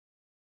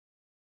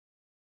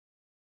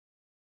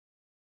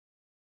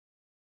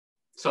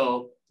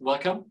So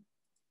welcome.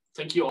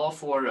 Thank you all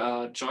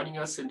for joining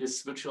us in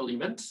this virtual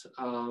event.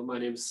 My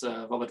name is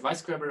Robert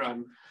Weißgraeber.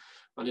 I'm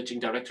Managing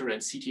Director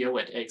and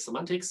CTO at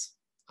Semantics.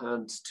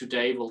 And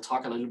today we'll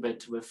talk a little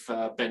bit with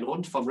Ben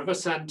Rund from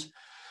Riversand,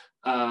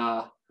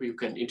 who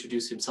can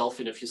introduce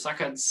himself in a few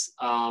seconds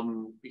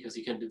because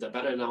he can do that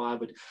better than I.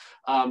 But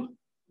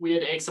we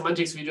at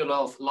Semantics, we do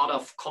a lot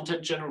of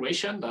content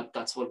generation.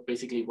 That's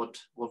basically what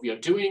we are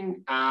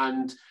doing.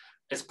 And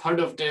as part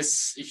of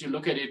this, if you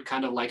look at it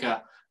kind of like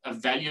a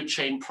value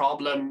chain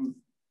problem,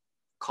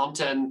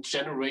 content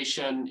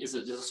generation is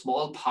a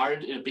small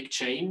part in a big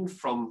chain,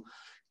 from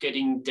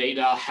getting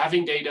data,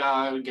 having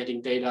data,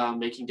 getting data,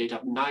 making data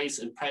nice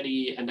and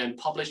pretty, and then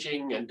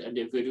publishing and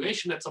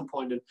evaluation at some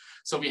point. And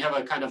so we have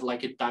a kind of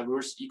like a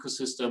diverse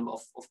ecosystem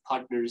of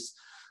partners.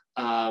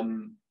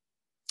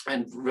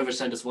 And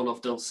Riversand is one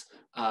of those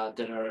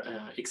that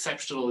are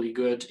exceptionally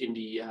good in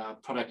the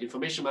product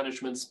information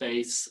management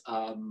space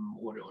or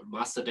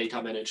master data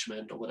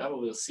management or whatever.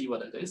 We'll see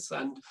what it is.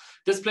 And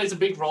this plays a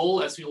big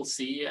role, as you'll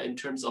see, in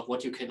terms of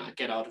what you can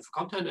get out of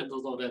content. And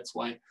so that's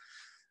why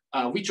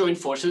we join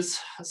forces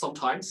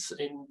sometimes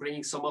in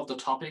bringing some of the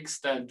topics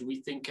that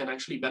we think can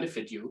actually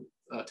benefit you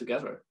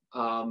together.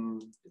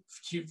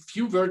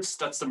 Few words,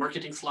 that's the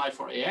marketing slide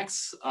for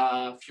AX,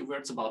 a few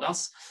words about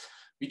us.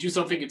 We do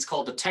something, it's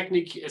called, the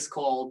technique is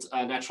called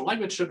natural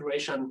language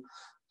generation.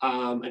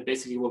 And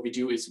basically what we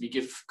do is we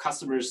give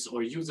customers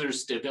or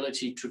users the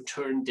ability to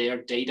turn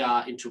their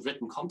data into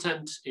written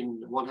content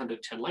in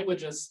 110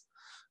 languages.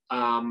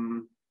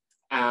 And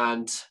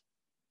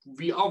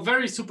we are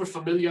very super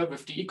familiar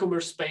with the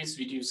e-commerce space.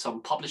 We do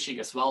some publishing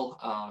as well.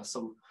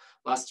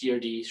 Last year,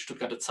 the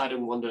Stuttgarter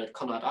Zeitung won the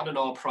Konrad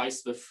Adenauer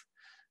Prize with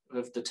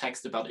the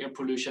text about air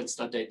pollutions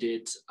that they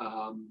did.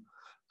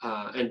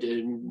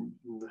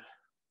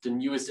 The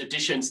newest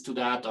additions to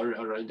that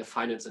are in the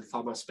finance and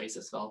pharma space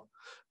as well.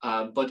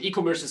 But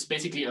e-commerce is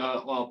basically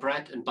a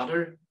bread and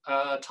butter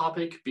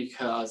topic,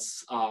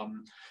 because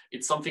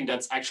it's something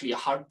that's actually a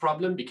hard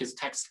problem, because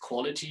text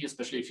quality,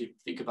 especially if you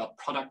think about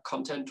product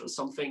content or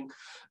something,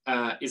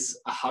 is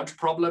a hard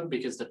problem,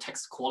 because the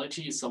text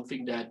quality is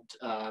something that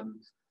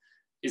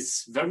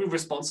is very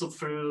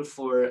responsible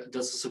for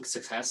the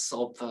success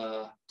of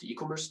the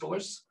e-commerce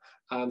stores.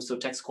 So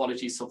text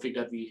quality is something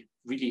that we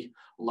really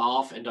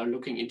love and are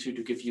looking into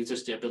to give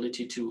users the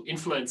ability to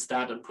influence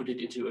that and put it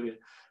into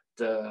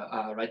the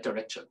right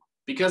direction.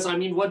 Because I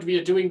mean, what we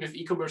are doing with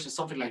e-commerce is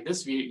something like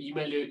this. We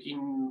email you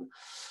in,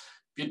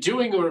 we're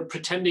doing or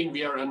pretending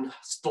we are a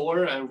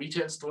store, a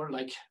retail store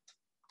like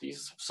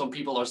these. Some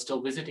people are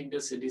still visiting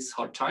this in these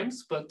hard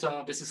times, but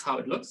this is how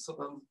it looks.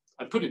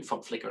 I put it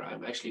from Flickr. I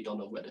actually don't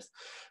know where this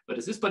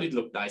is, but it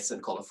looked nice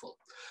and colorful.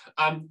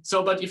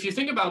 But if you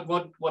think about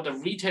what a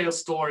retail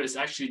store is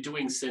actually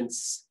doing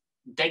since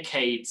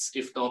decades,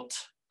 if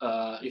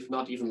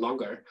not even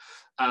longer,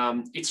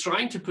 it's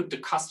trying to put the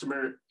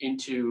customer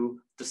into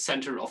the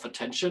center of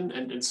attention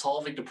and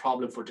solving the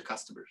problem for the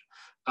customer.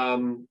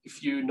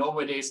 If you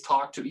nowadays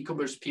talk to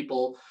e-commerce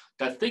people,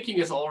 that thinking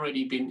has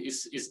already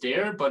is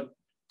there, but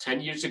 10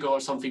 years ago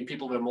or something,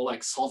 people were more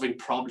like solving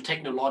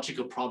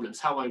technological problems.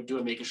 How do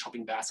I make a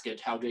shopping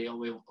basket? How do I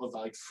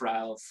avoid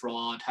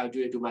fraud? How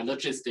do I do my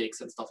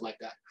logistics and stuff like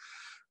that?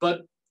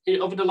 But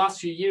over the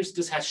last few years,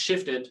 this has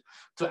shifted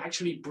to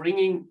actually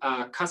bringing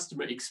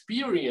customer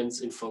experience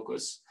in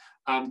focus,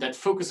 that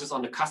focuses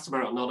on the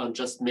customer and not on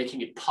just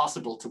making it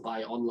possible to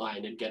buy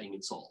online and getting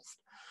it solved.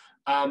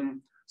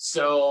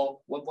 So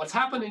what's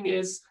happening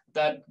is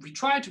that we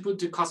try to put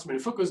the customer in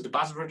focus. The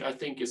buzzword, I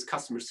think, is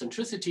customer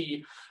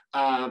centricity,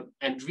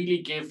 and really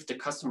give the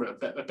customer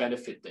a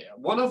benefit there.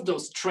 One of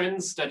those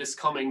trends that is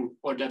coming,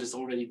 or that is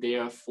already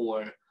there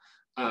for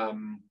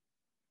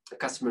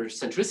customer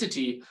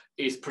centricity,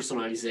 is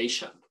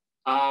personalization.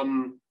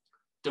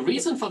 The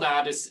reason for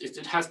that is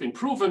it has been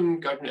proven,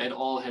 Gartner et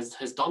al.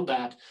 has done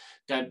that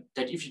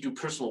if you do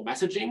personal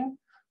messaging,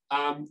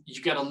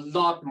 you get a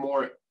lot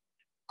more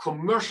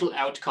commercial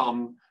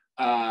outcome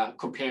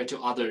compared to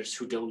others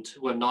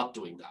who are not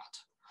doing that.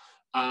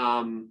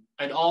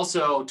 And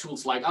also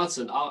tools like us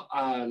and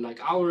like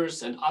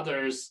ours and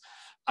others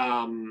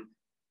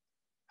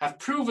have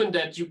proven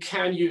that you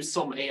can use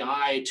some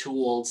AI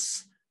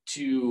tools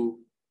to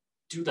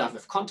do that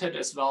with content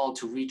as well,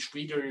 to reach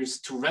readers,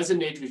 to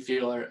resonate with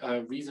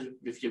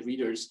your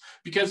readers.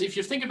 Because if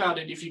you think about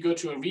it, if you go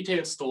to a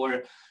retail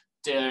store,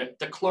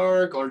 the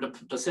clerk or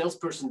the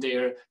salesperson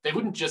there, they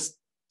wouldn't just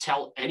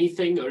tell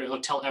anything or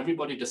tell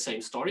everybody the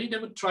same story. They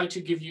would try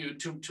to give you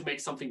to make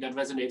something that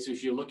resonates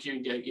with you, look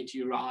into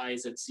your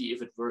eyes and see if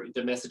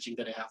the messaging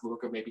that I have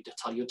work, or maybe to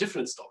tell you a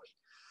different story.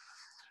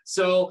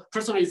 So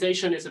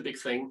personalization is a big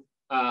thing.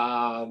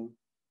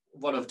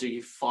 One of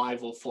the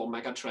 5 or 4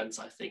 mega trends,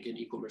 I think, in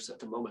e-commerce at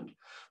the moment.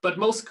 But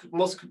most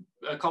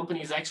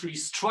companies actually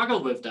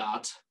struggle with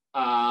that,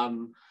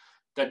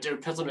 that their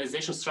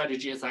personalization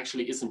strategy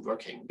isn't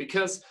working.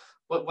 Because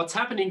what's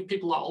happening,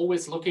 people are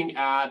always looking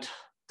at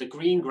the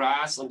green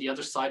grass on the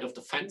other side of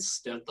the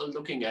fence. They're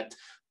looking at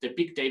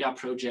big data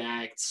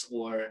projects,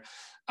 or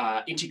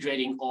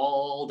integrating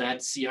all that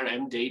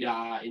CRM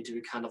data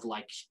into kind of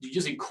like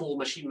using cool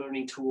machine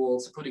learning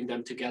tools, putting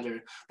them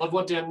together. But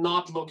what they're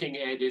not looking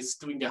at is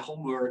doing their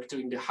homework,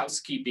 doing the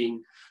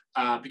housekeeping,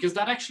 because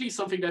that actually is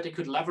something that they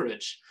could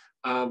leverage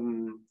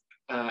and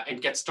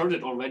get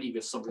started already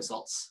with some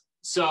results.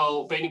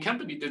 So Bain &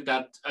 Company did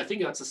that. I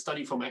think that's a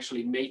study from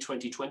actually May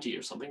 2020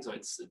 or something. So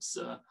it's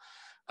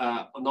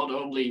not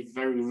only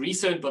very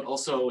recent, but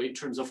also in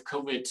terms of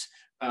COVID,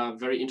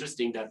 very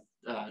interesting that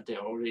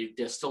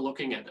they're still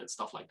looking at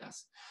stuff like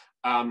this,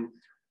 and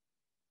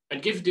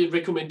give the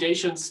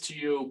recommendations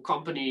to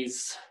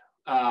companies,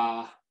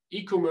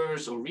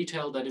 e-commerce or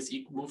retail that is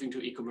moving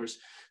to e-commerce.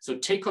 So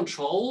take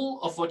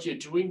control of what you're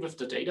doing with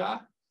the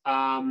data,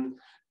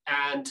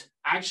 and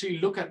actually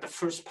look at the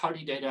first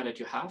party data that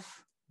you have,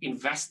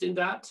 invest in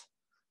that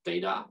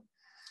data,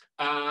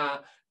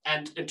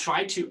 and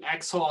try to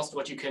exhaust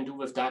what you can do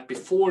with that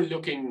before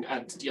looking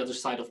at the other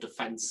side of the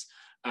fence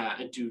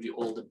and do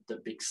all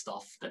the big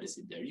stuff that is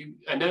in there.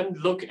 And then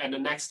look at the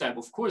next step,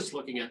 of course,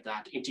 looking at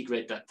that,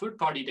 integrate that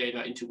third-party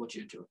data into what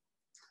you're doing.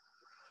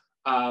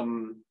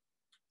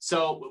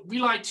 So we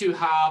like to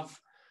have,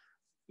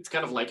 it's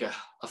kind of like a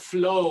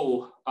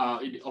flow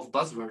of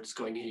buzzwords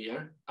going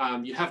here.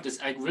 You have this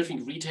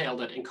algorithmic retail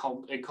that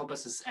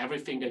encompasses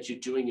everything that you're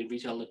doing in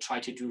retail, that try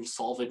to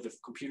solve it with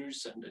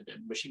computers and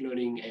machine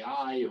learning,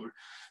 AI, or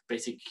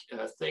basic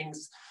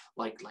things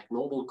like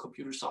normal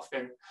computer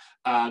software.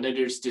 Then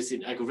there's this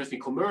in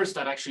algorithmic commerce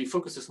that actually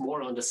focuses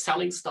more on the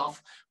selling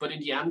stuff. But in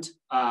the end,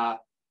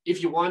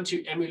 if you want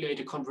to emulate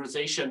a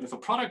conversation with a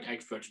product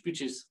expert,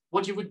 which is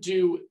what you would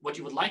do, what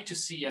you would like to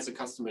see as a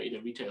customer in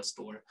a retail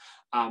store,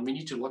 we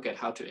need to look at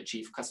how to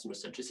achieve customer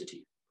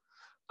centricity.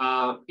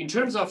 In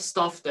terms of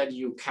stuff that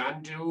you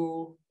can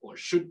do or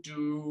should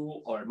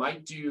do or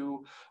might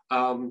do,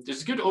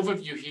 there's a good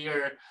overview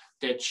here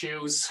that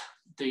shows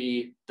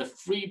the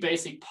three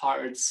basic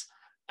parts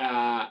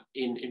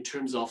in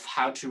terms of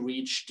how to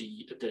reach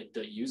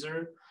the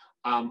user.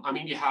 I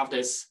mean, you have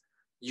this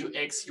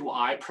UX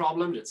UI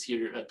problem that's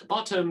here at the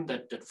bottom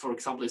that for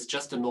example is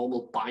just a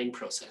normal buying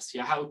process.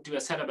 Yeah, how do I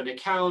set up an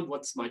account?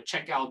 What's my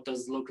checkout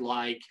does look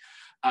like?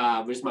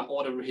 Where's my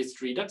order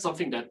history? That's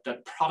something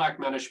that product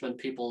management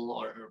people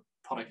or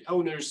product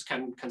owners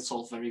can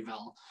solve very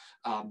well.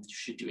 You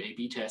should do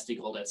A/B testing,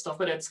 all that stuff,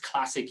 but it's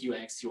classic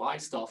UX UI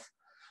stuff.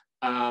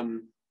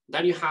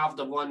 Then you have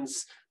the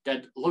ones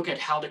that look at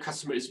how the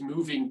customer is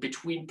moving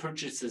between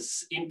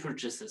purchases, in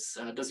purchases.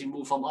 Does he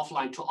move from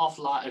offline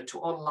to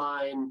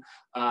online?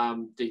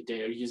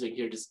 They are using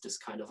here this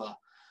kind of a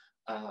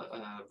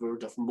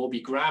word of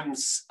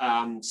mobigrams.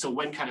 So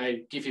when can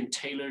I give him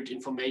tailored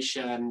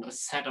information, a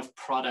set of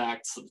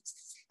products,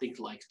 think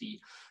like the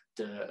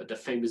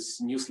famous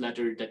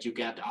newsletter that you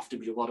get after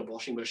you bought a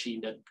washing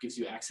machine that gives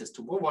you access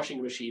to more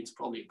washing machines,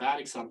 probably a bad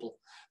example,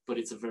 but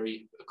it's a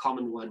very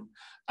common one.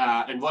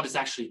 And what is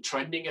actually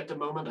trending at the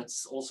moment,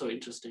 that's also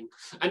interesting.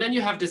 And then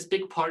you have this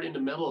big part in the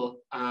middle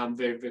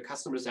where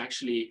customers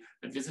actually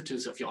and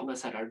visitors of your online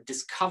site are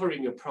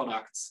discovering your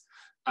products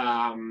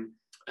and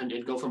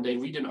go from there,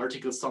 read an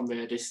article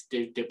somewhere,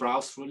 they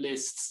browse through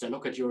lists, they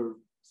look at your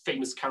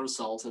famous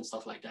carousels and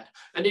stuff like that.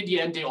 And in the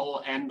end, they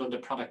all end on the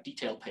product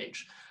detail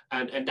page.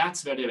 And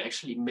that's where they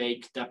actually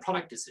make their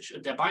product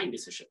decision, their buying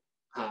decision.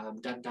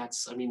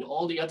 That's, I mean,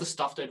 all the other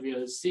stuff that we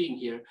are seeing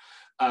here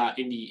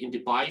in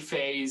the buy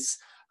phase,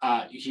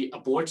 he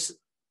aborts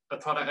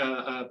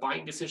a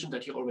buying decision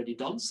that he already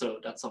done. So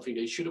that's something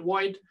that you should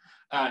avoid.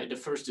 The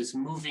first is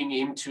moving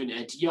him to an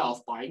idea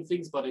of buying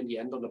things, but in the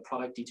end on the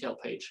product detail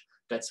page,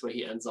 that's where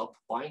he ends up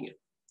buying it.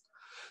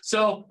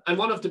 So, and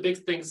one of the big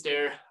things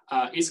there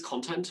is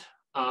content.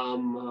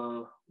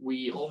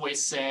 We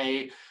always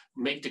say,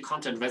 make the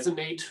content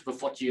resonate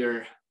with what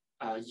your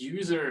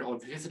user or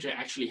visitor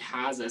actually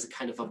has as a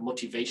kind of a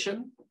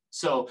motivation.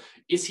 So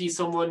is he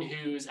someone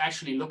who's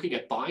actually looking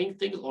at buying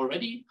things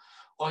already?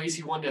 Or is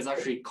he one that's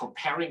actually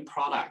comparing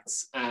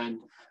products? And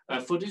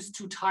for these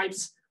two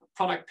types,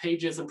 product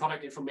pages and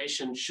product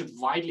information should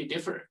widely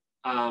differ.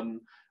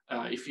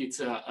 If it's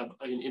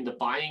in the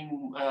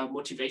buying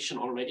motivation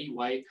already,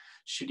 why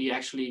should he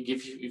actually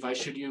give you, why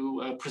should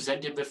you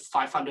present him with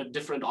 500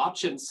 different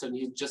options and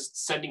he's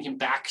just sending him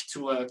back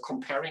to a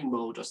comparing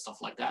mode or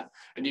stuff like that?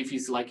 And if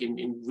he's like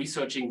in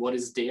researching what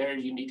is there,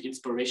 you need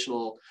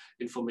inspirational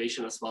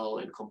information as well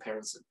in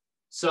comparison.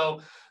 So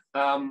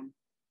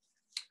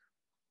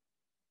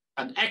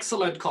an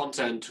excellent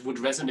content would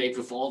resonate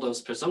with all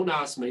those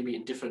personas, maybe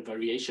in different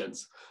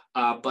variations.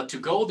 But to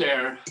go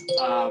there,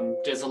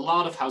 there's a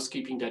lot of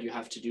housekeeping that you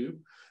have to do.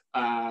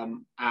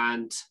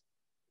 And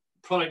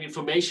product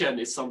information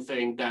is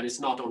something that is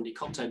not only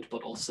content,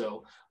 but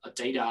also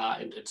data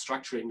and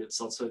structuring.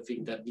 It's also a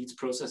thing that needs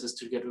processes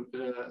to get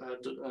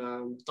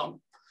done.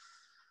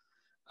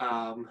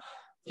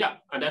 Yeah,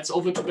 and that's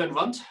over to Ben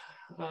Rund.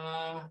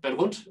 Ben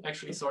Rund,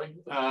 actually, sorry.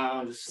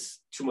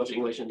 Too much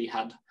English in the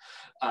head.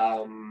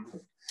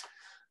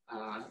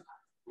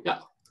 Yeah.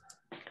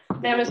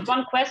 There is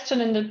one question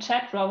in the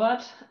chat,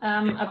 Robert,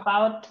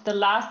 about the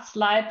last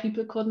slide.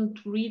 People couldn't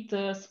read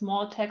the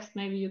small text.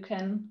 Maybe you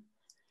can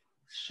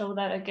show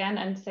that again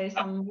and say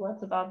some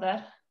words about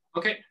that.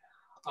 Okay,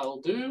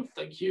 I'll do.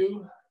 Thank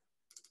you.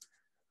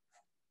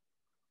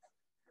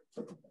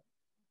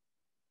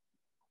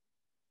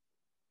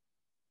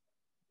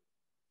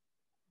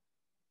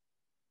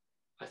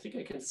 I think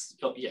I can.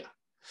 Oh, yeah.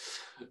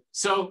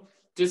 So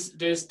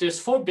there's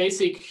four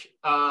basic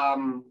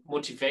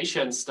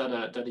motivations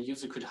that a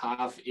user could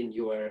have in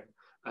your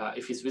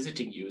if he's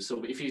visiting you.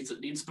 So if he's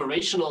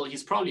inspirational,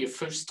 he's probably a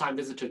first-time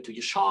visitor to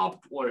your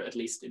shop, or at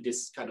least in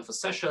this kind of a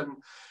session.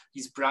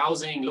 He's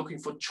browsing, looking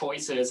for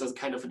choices as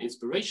kind of an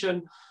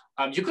inspiration.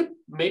 You could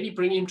maybe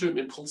bring him to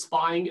impulse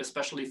buying,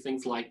 especially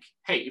things like,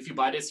 hey, if you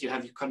buy this, you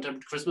have your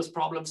content Christmas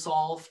problem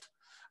solved.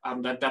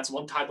 That's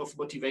one type of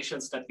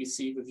motivations that we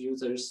see with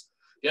users.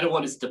 The other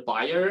one is the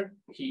buyer.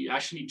 He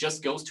actually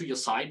just goes to your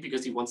site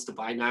because he wants to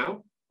buy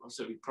now.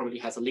 So he probably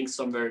has a link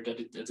somewhere that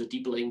it's a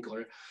deep link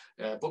or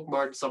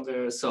bookmarked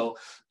somewhere. So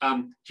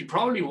he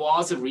probably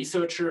was a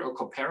researcher or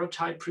comparer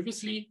type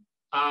previously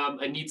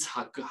and needs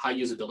high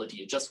usability.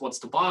 He just wants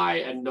to buy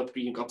and not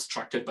being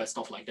obstructed by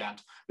stuff like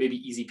that. Maybe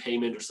easy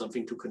payment or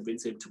something to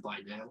convince him to buy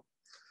now.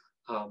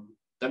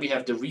 Then we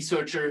have the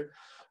researcher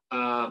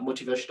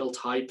motivational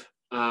type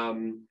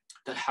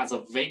that has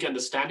a vague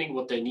understanding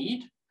what they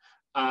need.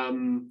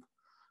 And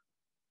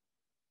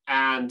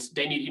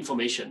they need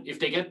information. If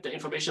they get the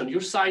information on your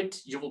site,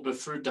 you will be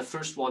the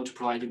first one to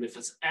provide them with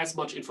as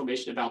much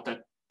information about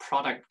that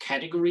product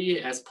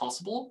category as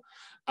possible.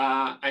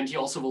 And he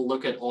also will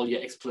look at all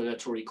your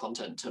explanatory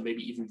content,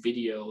 maybe even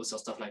videos or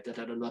stuff like that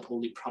are not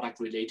only product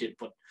related,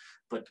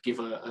 but give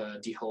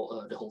the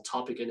whole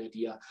topic an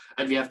idea.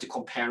 And we have the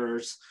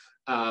comparers.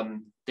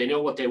 They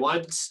know what they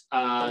want.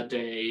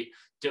 They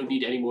don't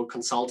need any more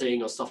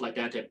consulting or stuff like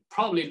that. They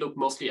probably look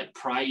mostly at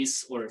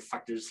price or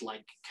factors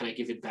like, can I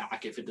give it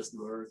back if it doesn't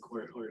work,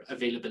 or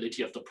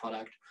availability of the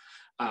product.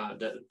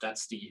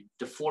 That's the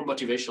four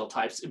motivational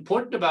types.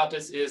 Important about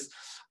this is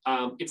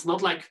it's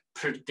not like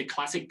the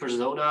classic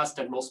personas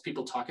that most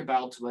people talk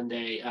about when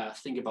they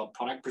think about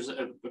product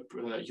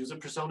user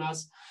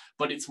personas,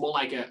 but it's more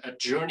like a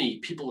journey.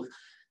 People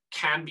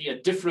can be a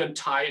different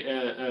type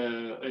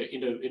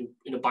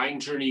in a buying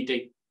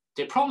journey.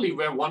 They probably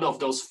were one of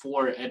those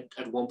four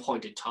at one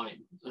point in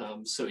time.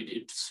 So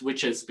it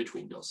switches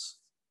between those.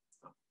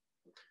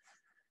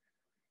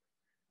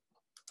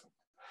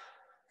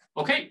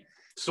 Okay,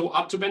 so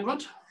up to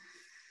Benrod.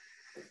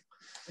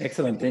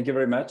 Excellent. Thank you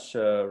very much,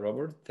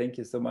 Robert. Thank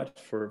you so much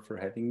for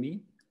having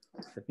me.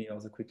 Let me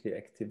also quickly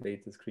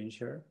activate the screen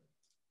share.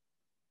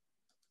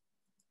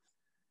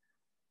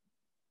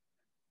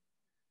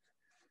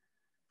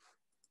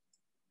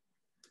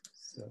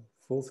 So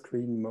full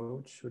screen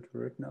mode should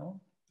work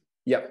now.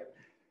 Yeah.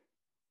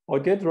 All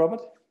good,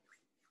 Robert?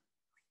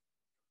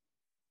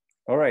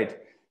 All right.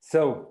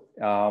 So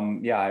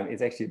yeah,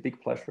 it's actually a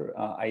big pleasure.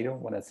 I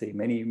don't want to say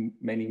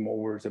many more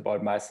words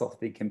about myself.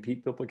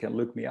 People can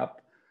look me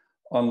up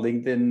on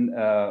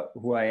LinkedIn,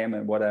 who I am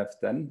and what I've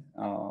done.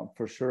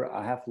 For sure,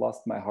 I have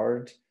lost my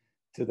heart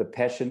to the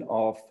passion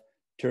of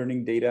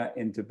turning data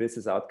into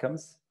business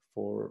outcomes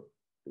for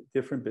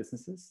different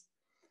businesses.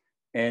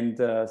 And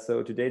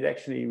so today,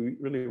 actually, we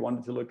really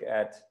wanted to look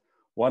at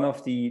one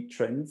of the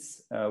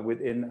trends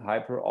within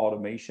hyper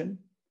automation,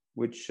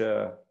 which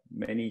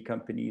many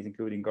companies,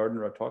 including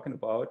Gartner, are talking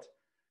about,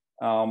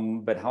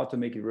 but how to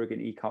make it work in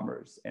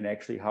e-commerce and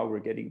actually how we're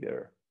getting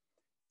there.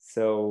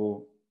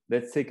 So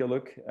let's take a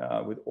look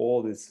with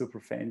all this super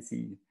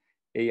fancy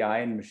AI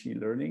and machine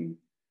learning.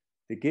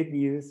 The good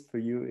news for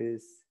you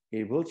is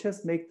it will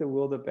just make the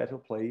world a better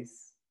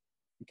place.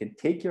 You can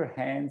take your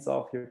hands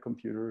off your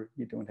computer.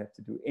 You don't have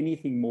to do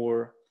anything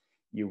more.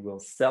 You will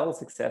sell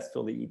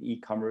successfully in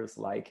e-commerce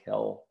like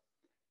hell.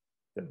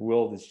 The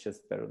world is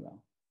just better now.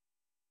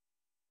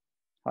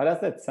 How does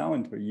that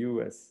sound for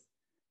you as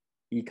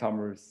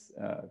e-commerce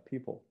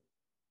people?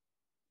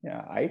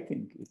 Yeah, I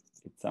think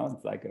it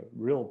sounds like a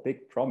real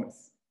big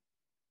promise.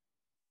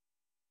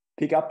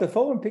 Pick up the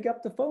phone, pick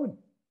up the phone.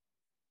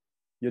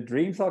 Your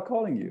dreams are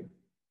calling you.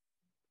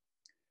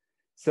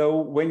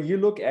 So when you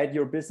look at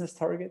your business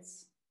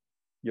targets,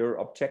 your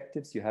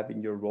objectives you have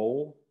in your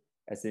role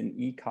as an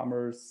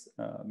e-commerce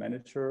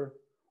manager,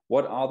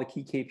 what are the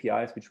key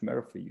KPIs which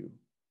matter for you?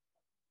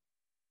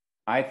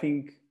 I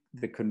think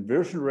the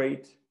conversion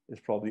rate is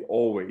probably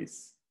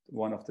always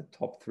one of the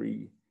top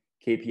 3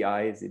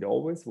 KPIs. It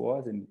always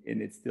was, and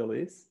it still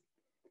is.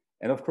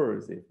 And of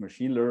course, if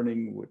machine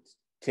learning would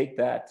take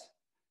that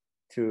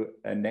to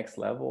a next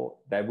level,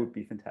 that would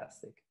be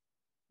fantastic.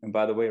 And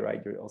by the way,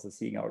 right, you're also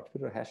seeing our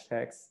Twitter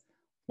hashtags,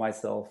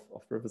 myself,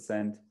 of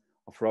Riversand,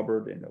 of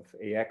Robert, and of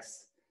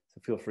AX.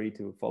 So feel free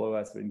to follow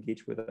us or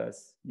engage with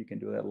us. You can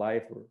do that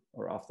live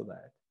or after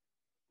that.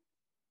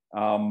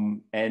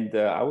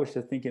 I was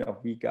just thinking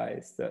of we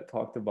guys that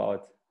talked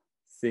about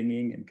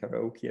singing and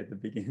karaoke at the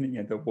beginning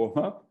and the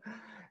warm-up.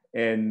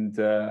 And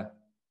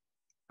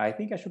I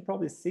think I should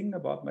probably sing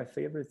about my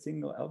favorite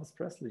singer, Elvis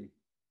Presley.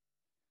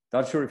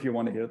 Not sure if you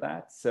want to hear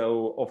that.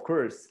 So of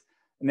course,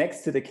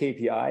 next to the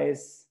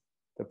KPIs,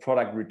 the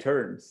product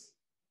returns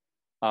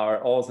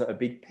are also a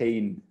big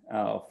pain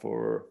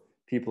for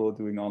people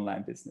doing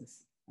online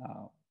business.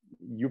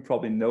 You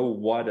probably know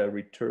what a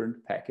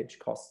return package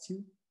costs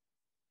you.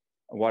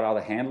 What are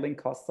the handling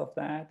costs of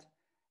that?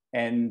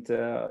 And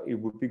it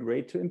would be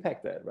great to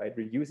impact that, right?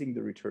 Reducing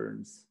the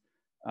returns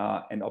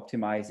and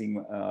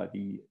optimizing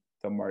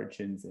the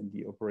margins and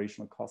the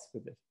operational costs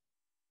with it.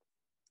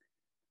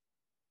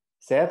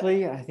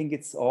 Sadly, I think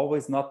it's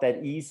always not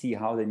that easy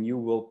how the new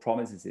world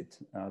promises it.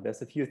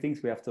 There's a few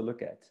things we have to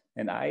look at.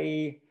 And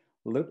I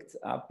looked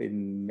up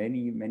in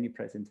many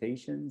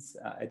presentations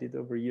I did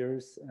over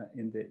years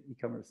in the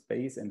e-commerce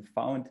space and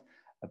found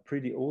a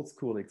pretty old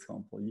school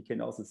example. You can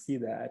also see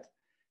that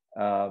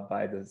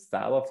by the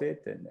style of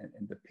it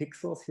and the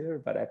pixels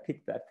here, but I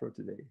picked that for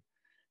today.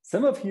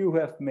 Some of you who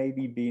have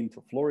maybe been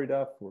to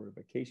Florida for a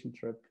vacation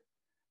trip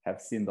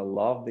have seen the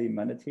lovely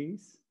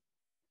manatees.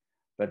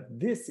 But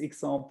this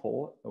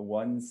example,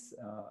 once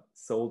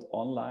sold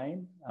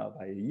online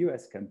by a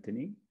US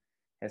company,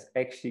 has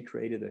actually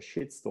created a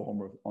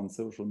shitstorm on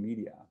social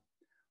media.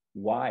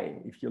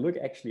 Why? If you look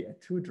actually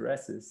at two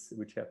dresses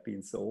which have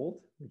been sold,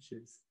 which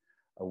is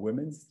a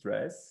women's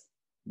dress,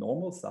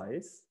 normal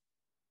size,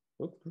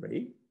 looked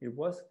great. It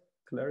was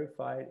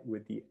clarified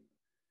with the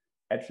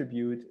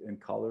attribute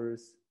and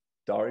colors,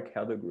 dark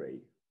heather gray.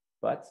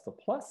 But the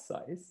plus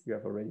size, you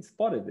have already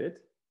spotted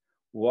it,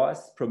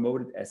 was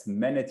promoted as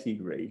manatee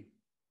gray.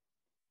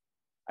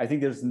 I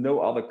think there's no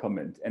other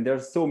comment. And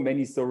there's so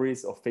many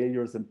stories of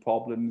failures and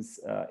problems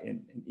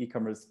in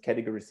e-commerce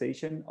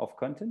categorization of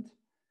content.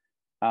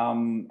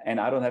 And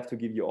I don't have to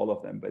give you all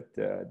of them, but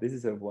this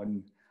is a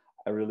one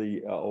I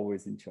really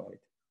always enjoyed.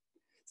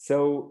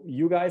 So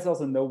you guys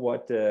also know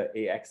what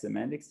AX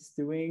Semantics is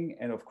doing.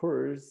 And of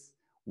course,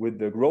 with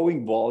the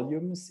growing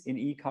volumes in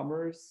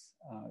e-commerce,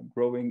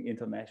 growing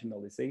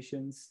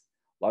internationalizations,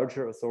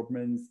 larger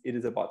assortments, it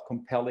is about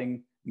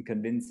compelling and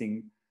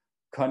convincing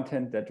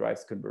content that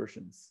drives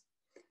conversions.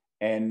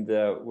 And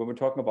when we're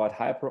talking about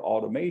hyper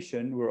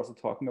automation, we're also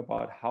talking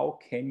about how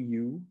can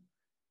you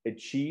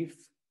achieve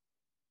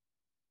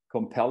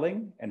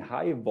compelling and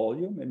high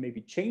volume and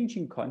maybe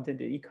changing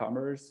content in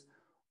e-commerce,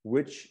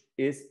 which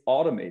is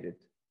automated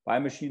by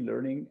machine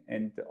learning,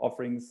 and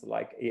offerings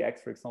like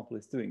AX, for example,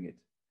 is doing it.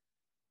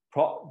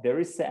 There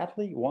is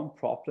sadly one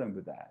problem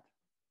with that.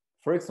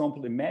 For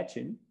example,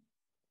 imagine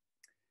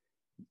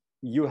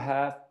you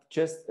have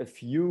just a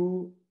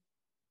few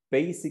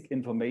basic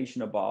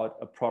information about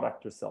a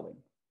product you're selling.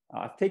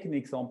 I've taken the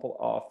example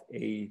of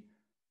a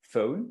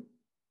phone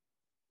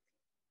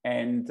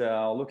and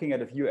looking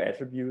at a few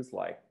attributes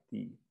like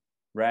the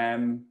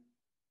RAM,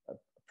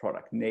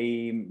 product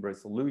name,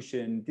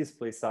 resolution,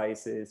 display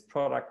sizes,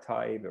 product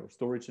type, or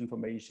storage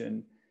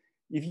information.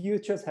 If you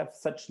just have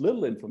such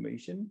little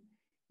information,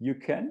 you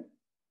can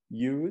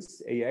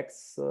use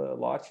AX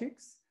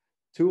logics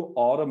to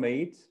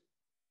automate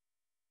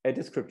a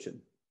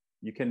description.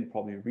 You can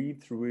probably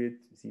read through it,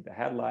 see the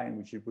headline,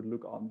 which you would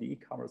look on the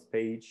e-commerce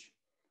page,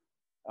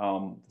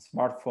 the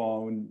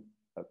smartphone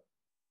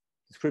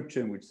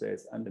description, which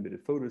says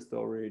unlimited photo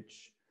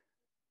storage.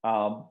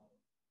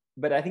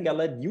 But I think I'll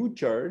let you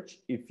judge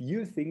if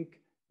you think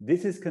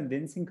this is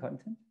convincing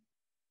content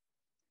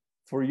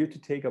for you to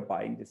take a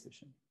buying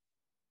decision.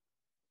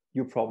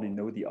 You probably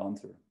know the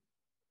answer.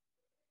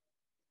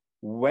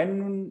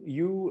 When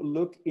you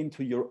look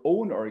into your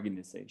own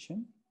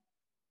organization,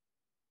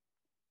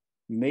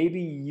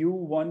 maybe you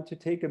want to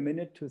take a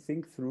minute to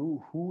think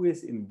through who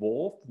is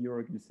involved in your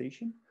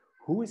organization,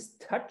 who is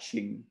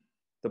touching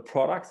the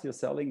products you're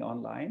selling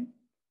online,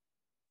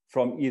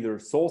 from either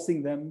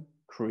sourcing them,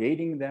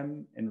 creating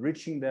them,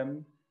 enriching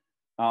them.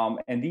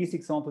 And these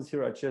examples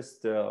here are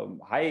just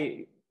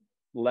high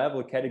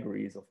level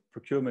categories of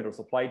procurement or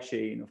supply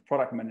chain, of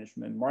product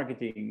management,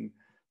 marketing,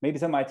 maybe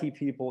some IT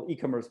people,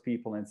 e-commerce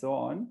people, and so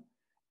on.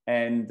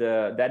 And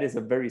that is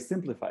a very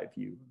simplified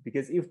view,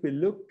 because if we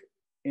look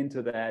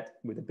into that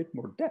with a bit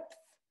more depth,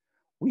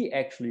 we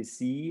actually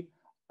see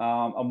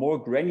a more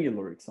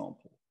granular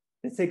example.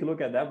 Let's take a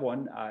look at that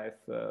one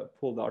I've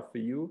pulled out for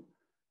you.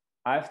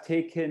 I've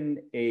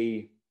taken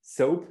a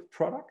soap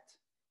product,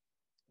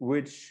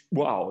 which,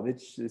 wow,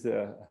 this is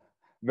a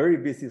very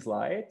busy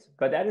slide,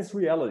 but that is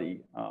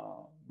reality.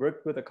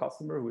 Worked with a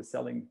customer who is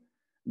selling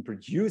and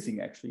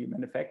producing, actually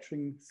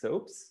manufacturing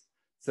soaps.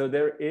 So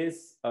there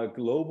is a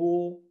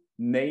global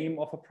name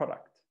of a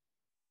product,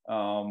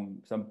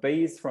 some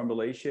base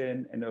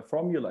formulation and a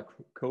formula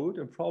code,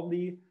 and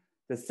probably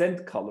the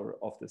scent color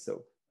of the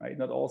soap, right?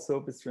 Not all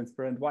soap is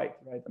transparent white,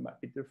 right? There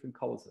might be different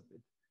colors of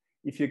it.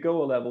 If you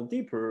go a level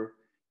deeper,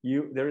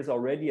 there is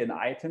already an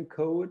item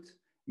code,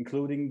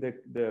 including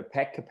the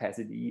pack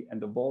capacity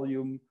and the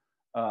volume,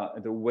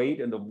 the weight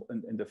and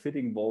the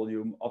fitting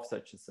volume of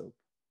such a soap.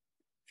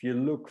 If you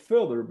look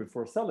further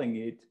before selling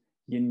it,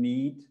 you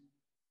need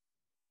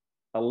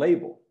a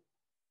label.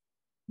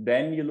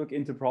 Then you look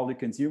into probably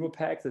consumer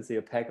packs, let's say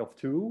a pack of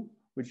 2,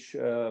 which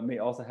may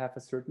also have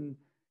a certain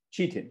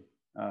cheating,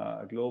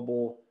 a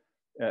global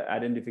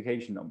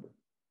identification number.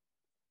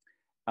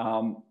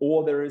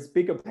 Or there is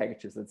bigger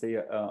packages, let's say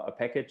a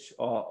package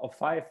of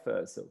 5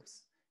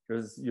 soaps.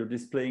 Because you're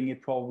displaying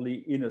it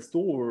probably in a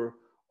store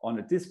on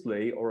a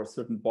display or a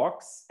certain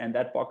box, and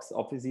that box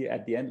obviously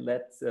at the end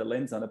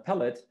lands on a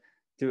pallet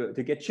to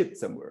get shipped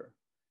somewhere.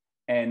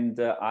 And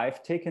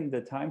I've taken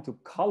the time to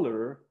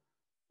color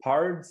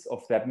parts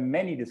of that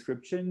many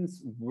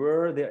descriptions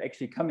where they're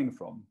actually coming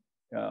from.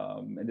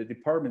 And the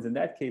departments in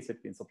that case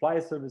have been supply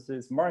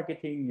services,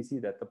 marketing, you see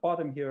that at the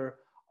bottom here,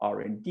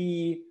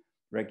 R&D,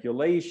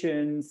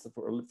 regulations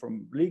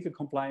from legal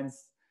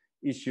compliance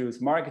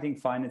issues, marketing,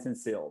 finance, and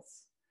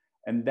sales.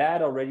 And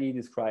that already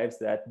describes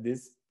that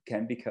this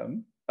can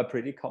become a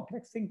pretty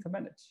complex thing to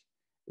manage,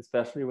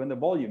 especially when the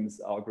volumes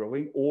are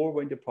growing or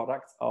when the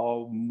products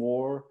are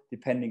more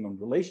depending on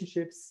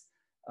relationships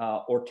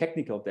or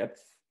technical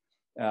depth.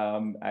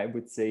 I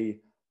would say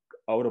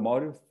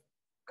automotive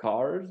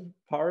car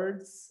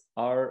parts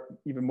are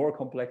even more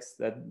complex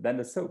than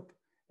the soap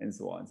and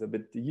so on. So,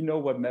 but you know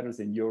what matters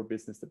in your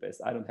business the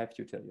best. I don't have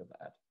to tell you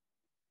that.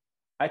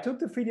 I took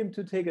the freedom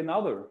to take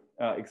another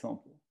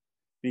example,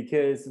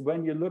 because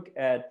when you look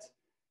at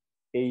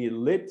a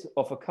lid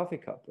of a coffee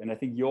cup, and I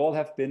think you all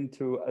have been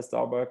to a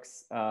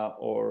Starbucks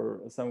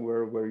or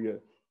somewhere where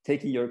you're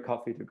taking your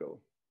coffee to go.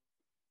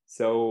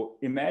 So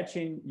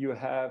imagine you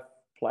have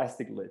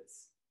plastic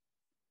lids,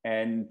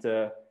 and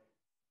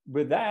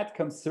with that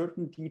comes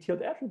certain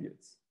detailed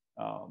attributes,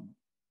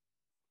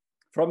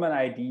 from an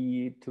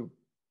ID to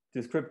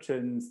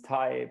descriptions,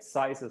 types,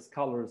 sizes,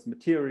 colors,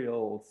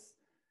 materials,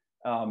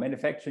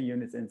 manufacturing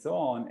units, and so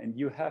on. And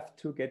you have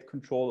to get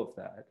control of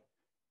that.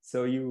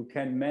 So you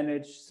can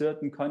manage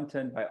certain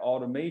content by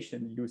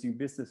automation using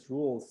business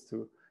rules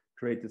to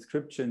create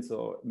descriptions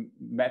or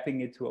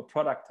mapping it to a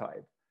product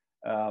type,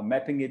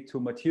 mapping it to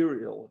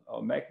material,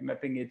 or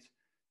mapping it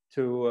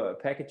to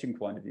packaging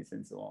quantities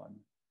and so on.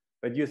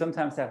 But you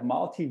sometimes have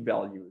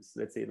multi-values,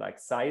 let's say like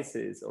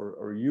sizes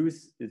or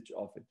usage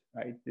of it,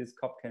 right? This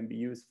cup can be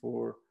used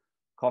for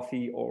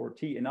coffee or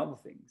tea and other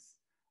things.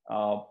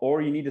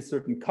 Or you need a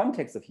certain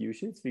context of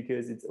usage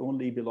because it's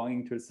only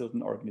belonging to a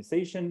certain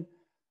organization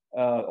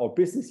or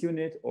business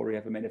unit, or you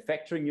have a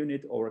manufacturing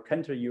unit or a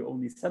country you're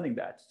only selling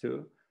that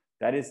to.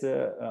 That is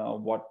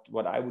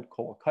what I would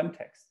call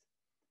context.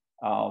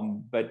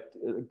 But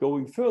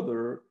going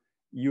further,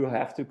 you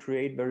have to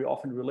create very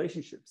often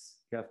relationships.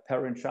 You have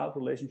parent-child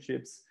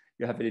relationships,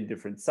 you have it in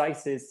different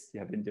sizes, you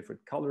have it in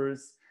different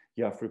colors,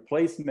 you have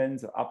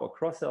replacements or up or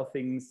cross-sell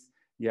things,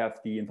 you have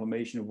the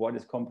information of what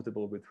is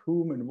compatible with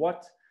whom and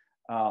what,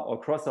 or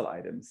cross-sell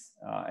items.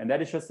 And that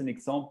is just an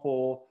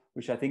example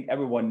which I think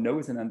everyone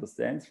knows and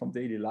understands from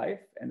daily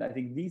life. And I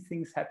think these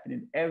things happen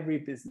in every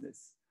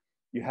business.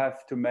 You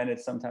have to manage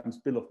sometimes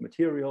bill of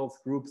materials,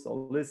 groups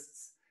or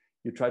lists.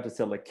 You try to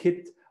sell a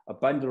kit, a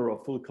bundle or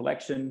a full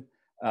collection.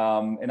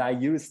 And I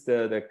use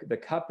the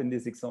cup in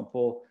this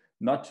example,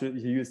 not to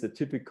use the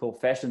typical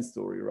fashion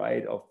story,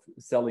 right, of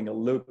selling a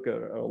look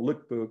or a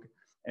lookbook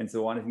and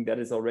so on. I think that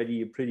is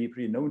already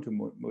pretty known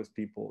to most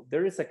people.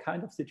 There is a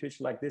kind of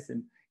situation like this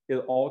in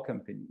all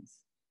companies.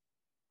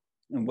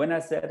 And when I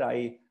said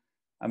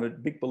I'm a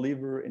big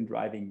believer in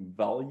driving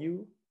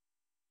value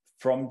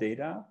from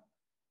data,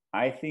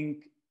 I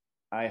think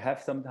I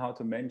have somehow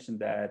to mention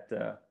that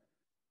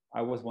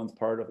I was once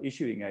part of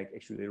issuing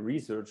actually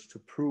research to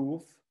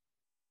prove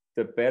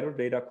the better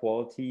data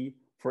quality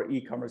for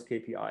e-commerce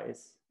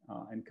KPIs.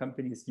 And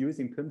companies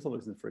using PIM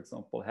solutions, for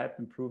example, have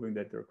been proving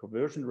that their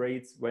conversion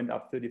rates went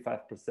up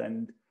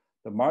 35%,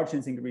 the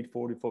margins increased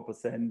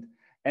 44%,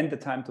 and the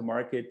time to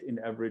market in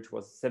average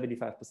was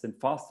 75%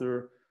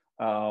 faster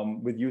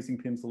with using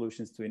PIM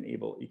solutions to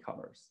enable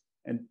e-commerce.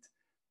 And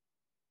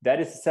that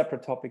is a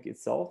separate topic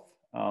itself.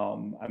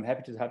 I'm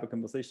happy to have a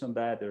conversation on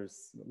that.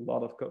 There's a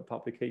lot of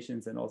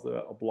publications and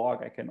also a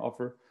blog I can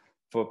offer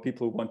for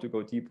people who want to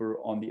go deeper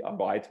on the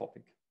ROI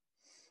topic.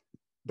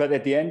 But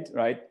at the end,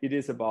 right, it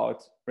is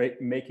about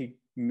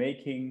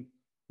making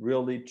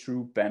really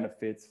true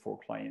benefits for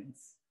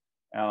clients.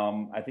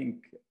 I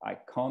think I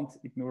can't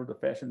ignore the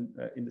fashion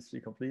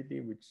industry completely,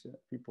 which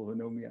people who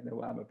know me, I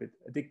know I'm a bit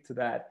addicted to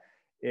that,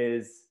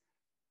 is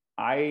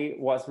I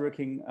was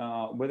working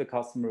with a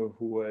customer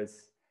who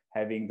was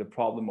having the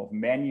problem of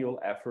manual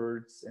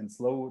efforts and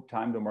slow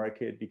time to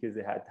market because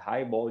they had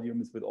high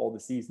volumes with all the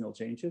seasonal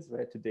changes,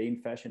 right? Today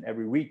in fashion,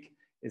 every week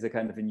is a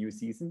kind of a new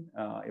season.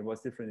 It was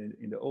different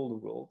in the older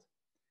world.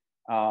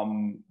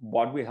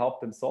 What we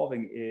helped them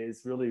solving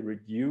is really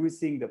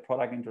reducing the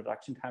product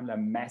introduction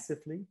timeline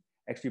massively,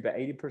 actually by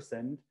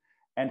 80%,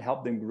 and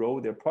help them grow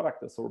their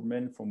product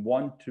assortment from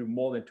 1 to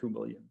more than 2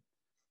 million.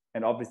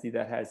 And obviously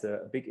that has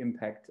a big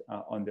impact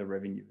on their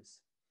revenues.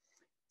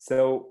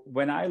 So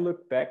when I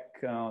look back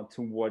to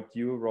what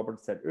you,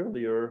 Robert, said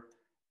earlier,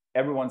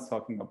 everyone's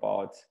talking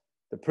about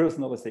the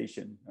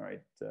personalization,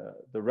 right?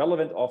 The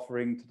relevant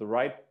offering to the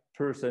right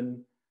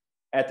person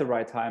at the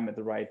right time, at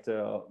the right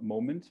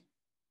moment.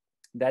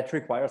 That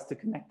requires to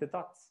connect the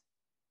dots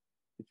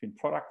between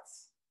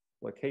products,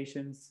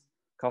 locations,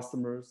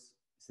 customers.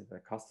 Is it a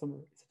customer?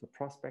 Is it a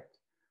prospect?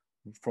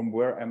 from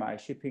where am I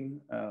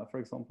shipping, for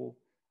example.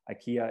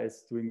 IKEA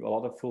is doing a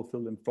lot of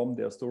fulfillment from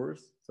their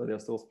stores. So their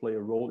stores play a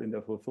role in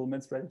their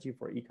fulfillment strategy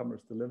for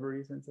e-commerce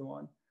deliveries and so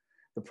on.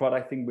 The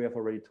product thing we have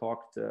already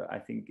talked, I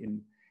think,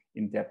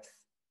 in depth.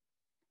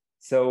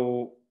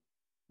 So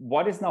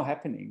what is now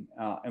happening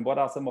and what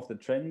are some of the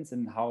trends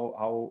and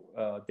how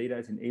data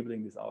is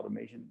enabling this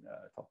automation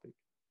topic?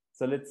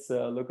 So let's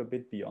look a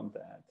bit beyond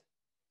that.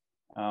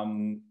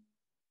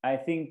 I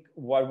think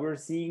what we're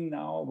seeing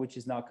now, which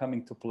is now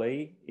coming to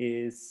play,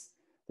 is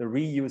the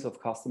reuse of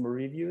customer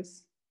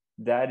reviews.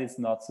 That is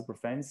not super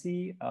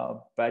fancy,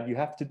 but you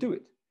have to do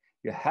it.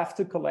 You have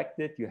to collect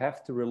it. You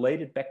have to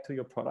relate it back to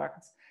your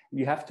products. And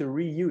you have to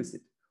reuse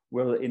it,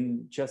 whether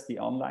in just the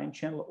online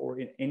channel or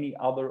in any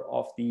other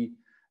of the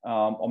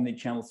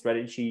omni-channel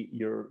strategy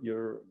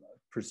you're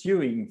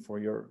pursuing for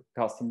your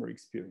customer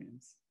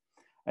experience.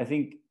 I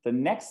think the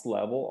next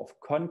level of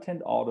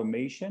content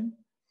automation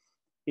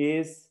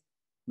is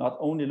not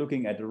only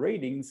looking at the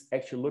ratings,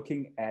 actually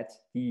looking at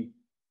the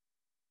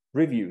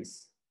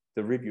reviews,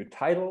 the review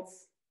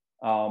titles.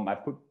 I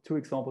put two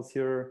examples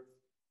here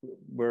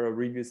where a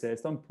review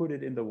says, don't put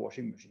it in the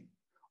washing machine.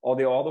 Or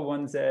the other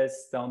one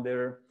says down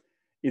there,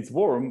 it's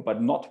warm,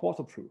 but not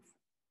waterproof.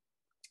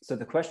 So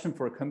the question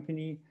for a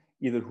company,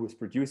 either who's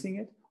producing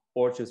it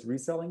or just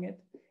reselling it,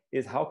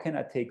 is how can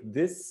I take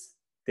this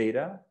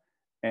data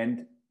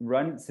and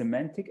run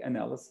semantic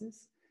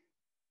analysis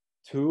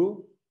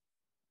to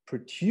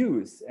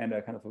produce, and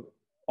a kind of an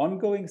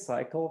ongoing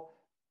cycle,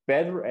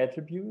 better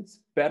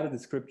attributes, better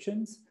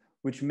descriptions,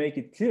 which make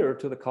it clear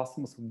to the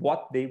customers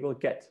what they will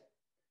get.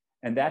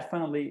 And that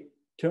finally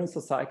turns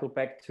the cycle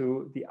back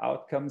to the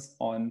outcomes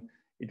on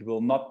it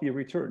will not be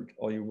returned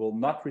or you will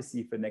not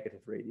receive a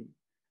negative rating.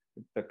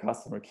 The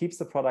customer keeps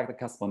the product, the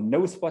customer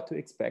knows what to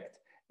expect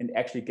and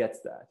actually gets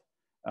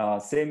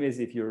that. Same as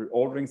if you're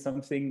ordering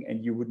something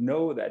and you would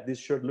know that this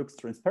shirt looks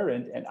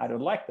transparent and I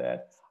don't like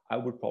that, I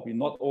would probably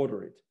not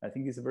order it. I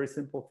think it's a very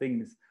simple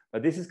thing,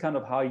 but this is kind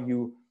of how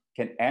you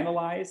can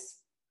analyze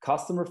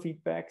customer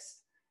feedbacks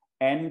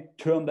and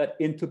turn that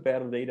into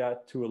better data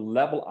to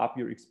level up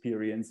your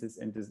experiences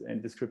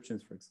and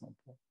descriptions, for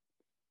example.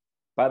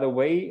 By the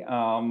way,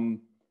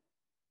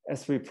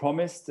 as we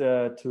promised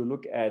to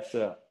look at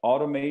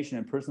automation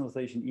and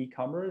personalization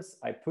e-commerce,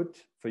 I put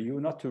for you,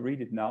 not to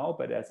read it now,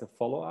 but as a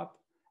follow-up,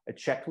 a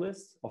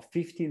checklist of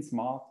 15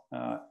 smart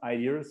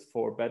ideas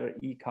for better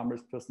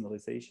e-commerce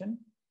personalization.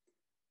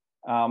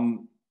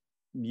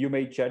 You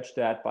may judge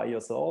that by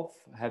yourself.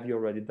 Have you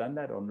already done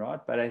that or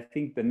not? But I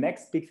think the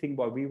next big thing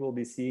what we will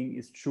be seeing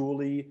is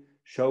truly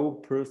show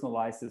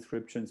personalized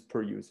descriptions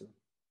per user.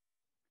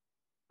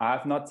 I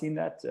have not seen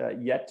that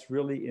yet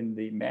really in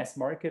the mass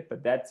market,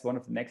 but that's one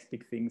of the next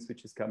big things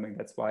which is coming.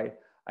 That's why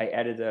I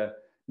added a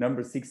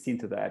number 16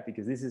 to that,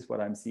 because this is what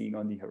I'm seeing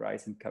on the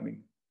horizon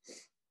coming.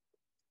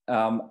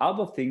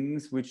 Other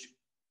things which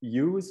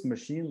use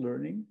machine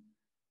learning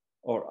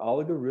or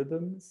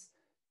algorithms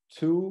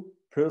to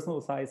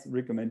personalized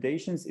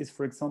recommendations is,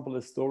 for example,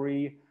 a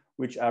story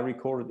which I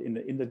recorded in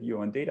the interview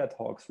on Data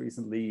Talks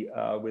recently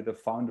with the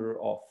founder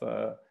of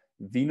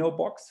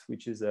Vinobox,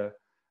 which is a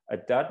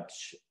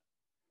Dutch-based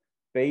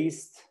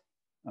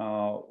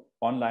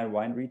online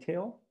wine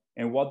retail.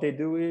 And what they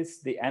do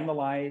is they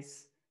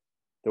analyze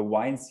the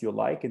wines you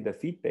like and the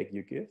feedback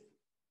you give.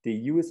 They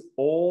use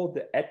all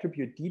the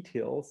attribute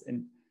details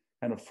and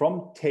kind of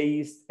from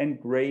taste and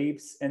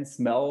grapes and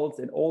smells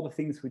and all the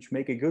things which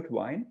make a good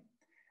wine.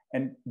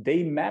 And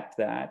they map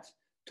that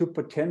to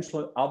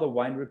potential other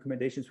wine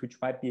recommendations, which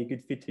might be a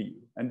good fit to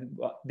you. And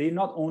they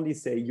not only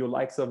say, you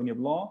like Sauvignon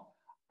Blanc,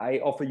 I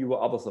offer you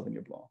other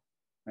Sauvignon Blanc,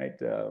 right?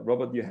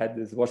 Robert, you had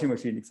this washing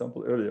machine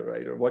example earlier,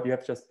 right? Or what you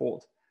have just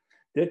bought.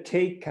 They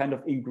take kind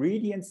of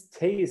ingredients,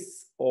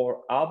 tastes,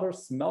 or other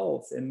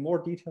smells and more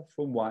details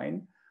from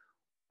wine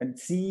and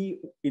see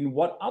in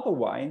what other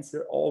wines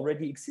they're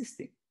already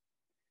existing.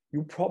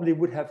 You probably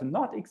would have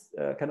not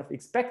kind of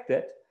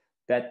expected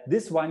that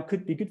this wine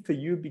could be good for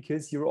you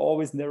because you're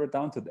always narrowed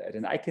down to that.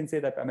 And I can say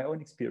that by my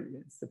own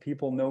experience. The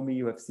people know me,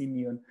 who have seen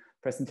me on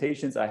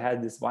presentations. I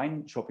had this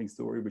wine shopping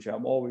story, which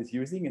I'm always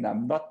using, and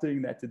I'm not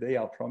doing that today,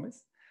 I'll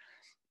promise,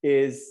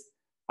 is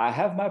I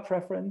have my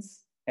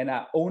preference and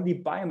I only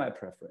buy my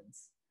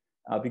preference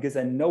because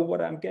I know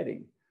what I'm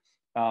getting.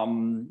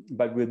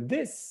 But with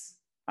this,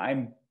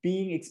 I'm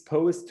being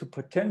exposed to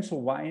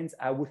potential wines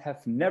I would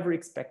have never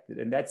expected.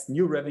 And that's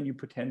new revenue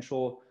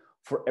potential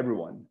for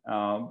everyone.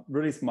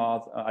 Really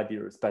smart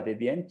ideas. But at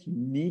the end, you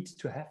need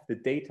to have the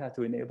data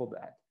to enable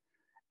that.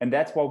 And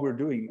that's what we're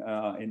doing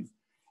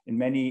in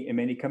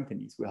many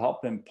companies. We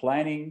help them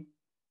planning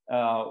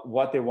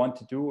what they want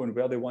to do and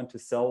where they want to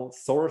sell,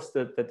 source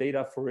the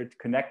data for it,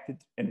 connect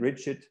it,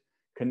 enrich it,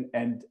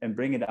 and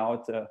bring it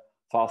out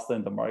faster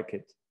in the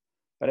market.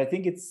 But I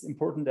think it's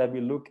important that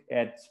we look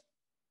at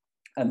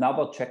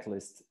another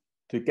checklist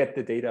to get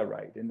the data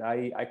right. And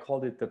I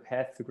called it the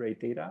path to great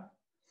data.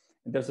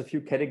 And there's a few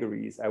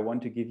categories. I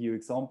want to give you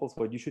examples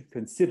what you should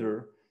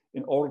consider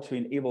in order to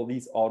enable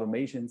these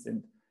automations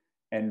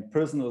and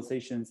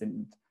personalizations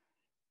and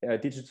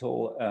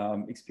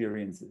digital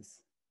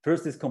experiences.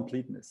 First is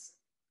completeness.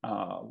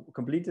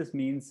 Completeness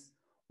means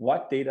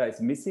what data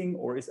is missing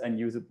or is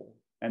unusable.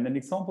 And an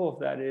example of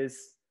that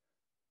is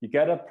you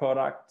get a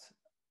product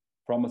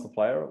from a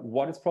supplier,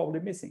 what is probably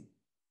missing?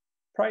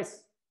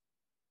 Price,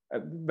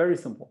 very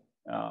simple,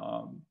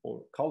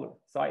 or color,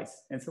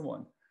 size, and so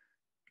on.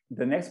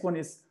 The next one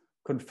is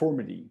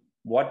conformity.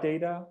 What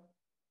data,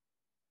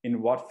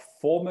 in what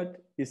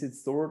format is it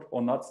stored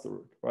or not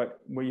stored, right?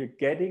 Where you're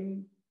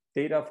getting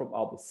data from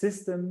other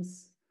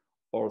systems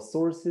or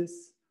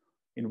sources,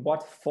 in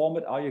what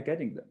format are you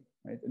getting them,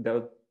 right? There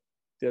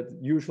are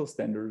usual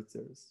standards.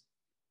 There's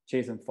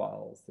JSON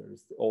files,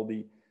 there's all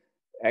the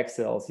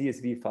Excel,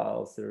 CSV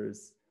files,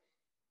 there's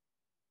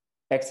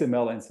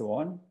XML and so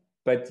on,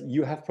 but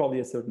you have probably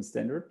a certain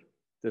standard.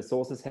 The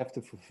sources have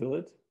to fulfill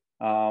it.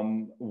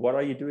 What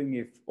are you doing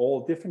if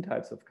all different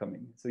types of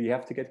coming? So you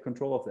have to get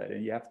control of that,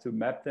 and you have to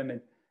map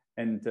them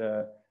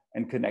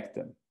and connect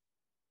them.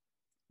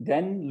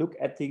 Then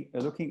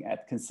looking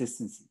at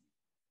consistency.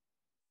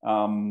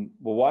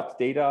 What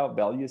data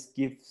values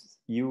gives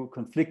you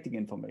conflicting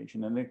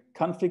information? And the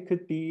conflict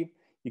could be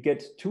you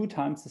get 2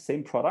 times the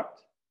same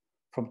product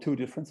from 2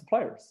 different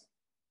suppliers.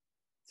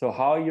 So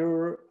how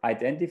you're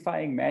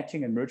identifying,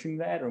 matching, and merging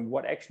that, and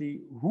what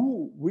actually,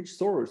 which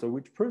source or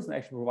which person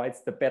actually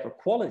provides the better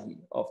quality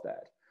of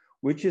that,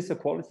 which is a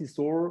quality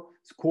score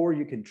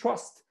you can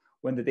trust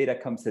when the data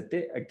comes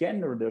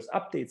again or there's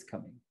updates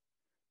coming.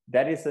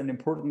 That is an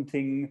important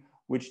thing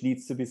which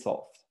needs to be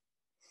solved.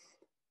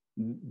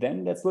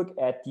 Then let's look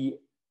at the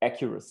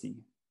accuracy.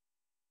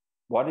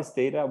 What is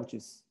data which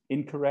is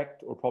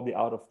incorrect or probably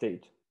out of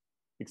date?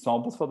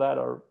 Examples for that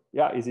are,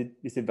 is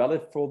it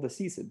valid for the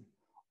season?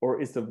 Or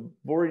is the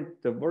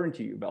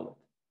warranty valid?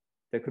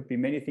 There could be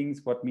many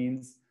things what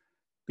means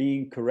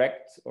being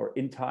correct or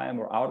in time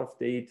or out of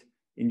date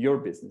in your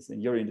business,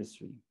 in your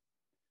industry.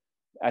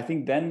 I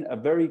think then a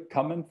very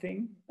common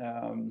thing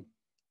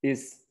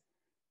is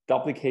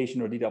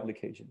duplication or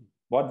deduplication.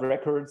 What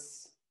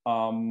records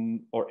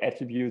or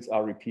attributes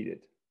are repeated?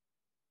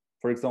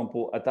 For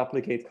example, a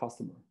duplicate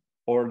customer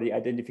or the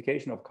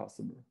identification of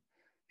customer.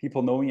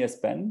 People know me as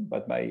Ben,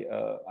 but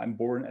I'm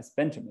born as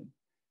Benjamin.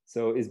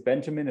 So is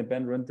Benjamin and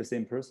Ben Rund the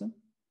same person?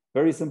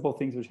 Very simple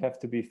things which have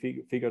to be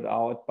figured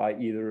out by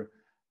either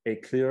a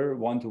clear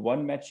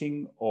one-to-one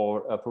matching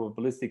or a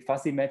probabilistic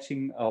fuzzy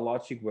matching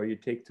logic, where you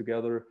take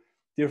together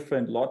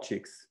different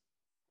logics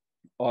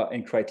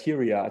and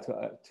criteria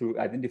to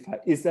identify,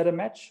 is that a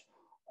match?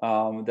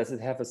 Does it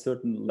have a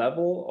certain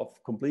level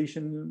of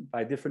completion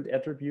by different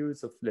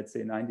attributes of, let's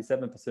say,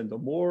 97% or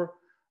more?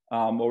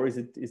 Or is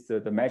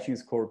the matching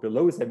score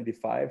below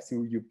 75?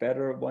 So you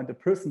better want a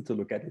person to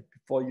look at it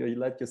before you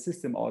let your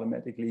system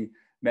automatically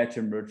match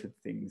and merge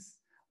things.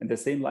 And the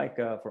same like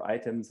for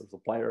items or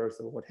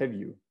suppliers or what have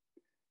you.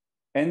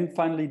 And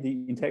finally,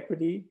 the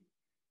integrity.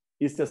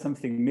 Is there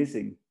something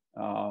missing?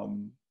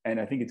 And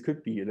I think it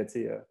could be, let's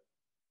say,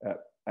 a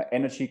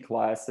energy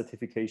class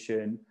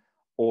certification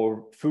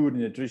or food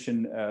and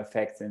nutrition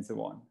facts and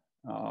so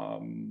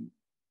on.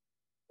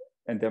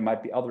 And there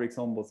might be other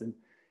examples in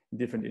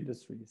different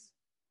industries.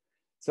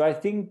 So I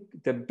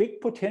think the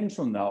big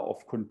potential now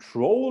of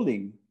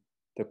controlling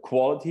the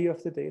quality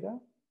of the data,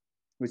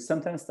 which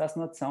sometimes does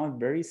not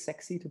sound very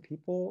sexy to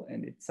people,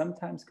 and it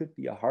sometimes could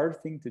be a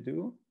hard thing to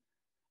do,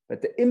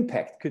 but the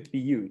impact could be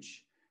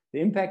huge. The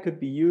impact could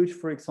be huge,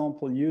 for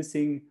example,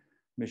 using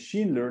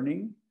machine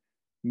learning,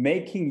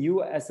 making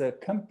you as a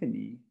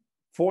company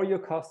for your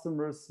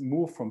customers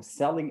move from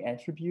selling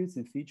attributes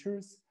and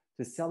features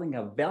to selling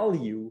a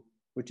value,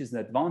 which is an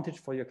advantage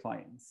for your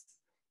clients.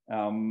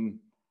 When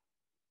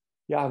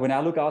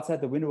I look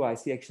outside the window, I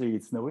see actually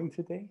it's snowing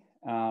today.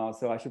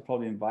 So I should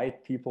probably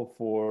invite people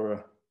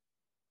for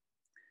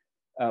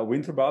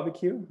winter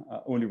barbecue.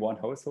 Only one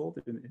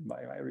household in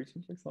my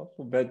region, for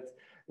example. But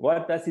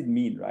what does it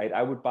mean, right?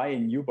 I would buy a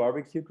new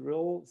barbecue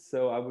grill.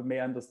 So I may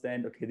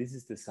understand, okay, this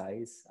is the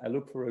size. I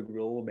look for a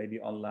grill maybe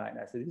online.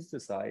 I say, this is the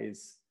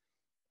size,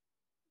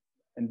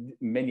 and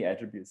many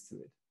attributes to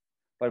it.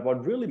 But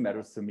what really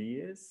matters to me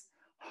is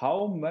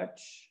how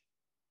much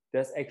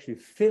does actually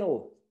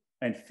fill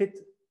and fit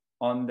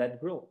on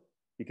that grill,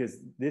 because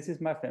this is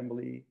my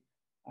family.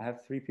 I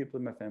have 3 people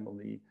in my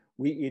family.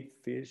 We eat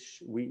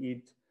fish, we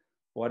eat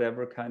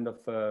whatever kind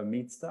of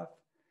meat stuff.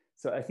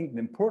 So I think the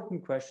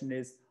important question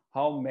is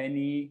how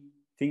many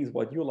things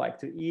what you like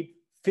to eat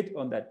fit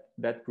on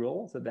that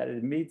grill, so that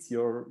it meets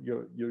your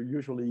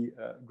usually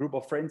group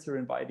of friends you're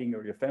inviting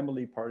or your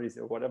family parties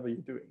or whatever you're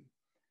doing.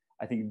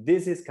 I think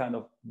this is kind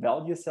of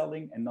value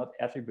selling and not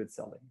attribute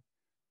selling,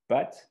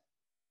 but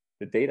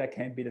the data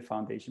can be the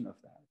foundation of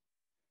that.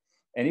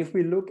 And if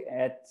we look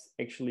at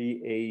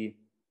actually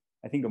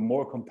I think a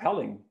more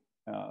compelling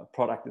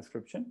product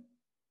description,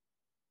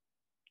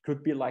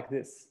 could be like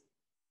this.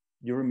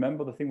 You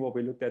remember the thing what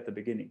we looked at the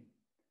beginning,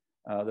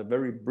 the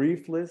very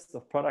brief list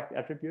of product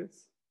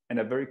attributes and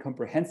a very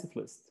comprehensive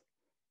list,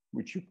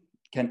 which you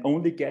can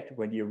only get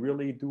when you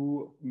really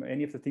do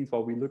any of the things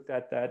while we looked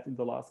at that in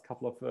the last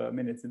couple of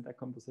minutes in that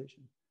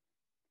conversation.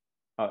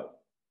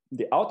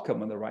 the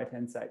outcome on the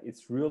right-hand side,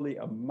 it's really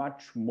a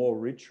much more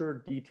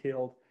richer,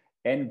 detailed,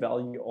 and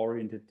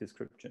value-oriented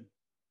description.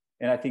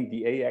 And I think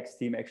the AX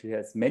team actually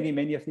has many,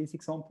 many of these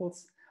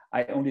examples.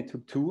 I only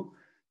took two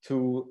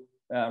to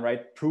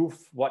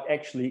prove what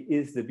actually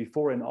is the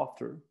before and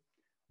after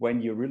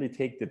when you really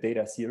take the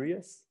data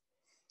serious.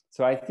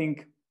 So I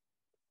think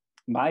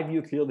my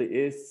view clearly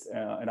is,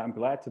 and I'm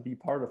glad to be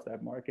part of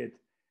that market.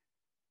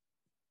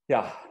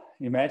 Yeah,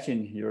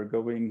 imagine you're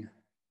going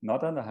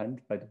not on a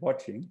hunt, but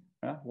watching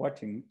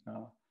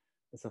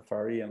the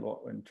safari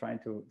and trying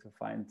to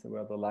find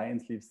where the lion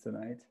sleeps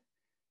tonight.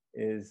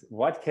 Is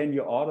what can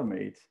you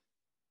automate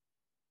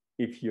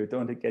if you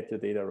don't get your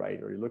data right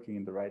or you're looking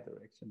in the right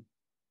direction?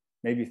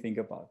 Maybe think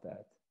about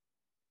that.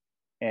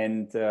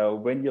 And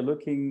when you're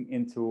looking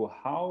into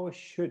how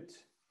should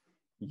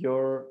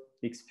your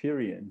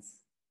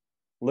experience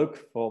look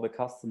for the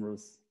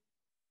customers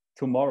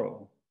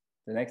tomorrow,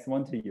 the next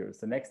 1 to 2 years,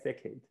 the next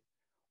decade,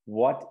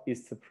 what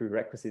is the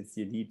prerequisites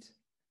you need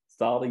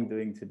starting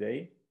doing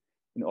today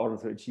in order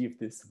to achieve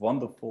this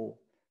wonderful,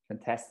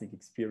 fantastic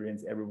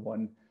experience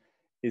everyone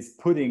is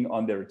putting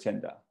on their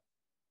agenda?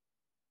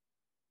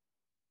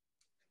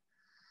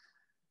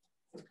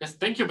 Yes,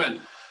 thank you,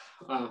 Ben.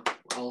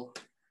 Well,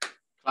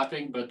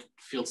 clapping, but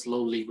feels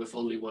lonely with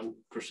only one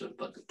person,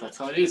 but that's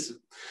how it is.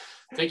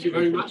 Thank you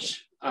very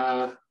much.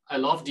 I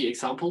love the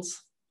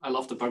examples. I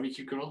love the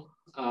barbecue grill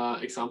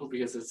example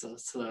because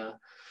it's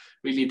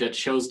really that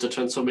shows the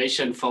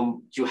transformation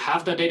from you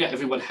have the data,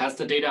 everyone has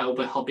the data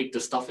over how big the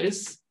stuff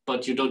is,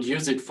 but you don't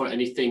use it for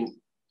anything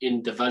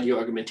in the value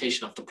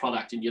argumentation of the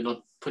product, and you're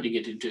not putting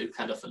it into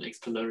kind of an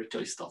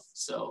explanatory stuff.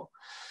 So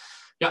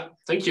yeah,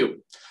 thank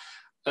you.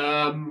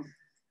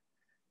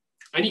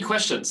 Any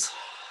questions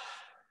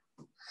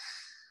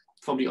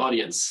from the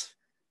audience?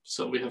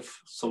 So we have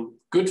some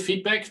good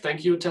feedback.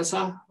 Thank you,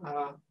 Tessa.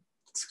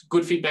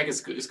 Good feedback is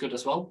good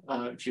as well.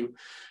 If you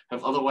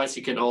have otherwise,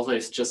 you can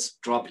always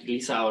just drop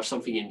Lisa or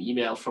something in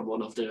email from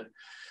one of the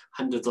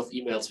hundreds of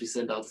emails we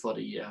send out for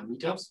the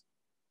meetups.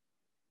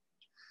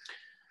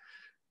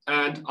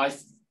 And I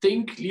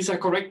think, Lisa,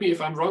 correct me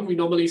if I'm wrong, we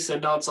normally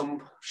send out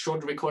some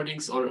short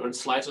recordings or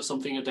slides or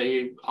something a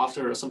day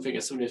after or something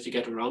as soon as you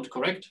get around,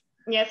 correct?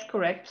 Yes,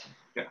 correct.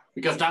 Yeah,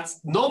 because that's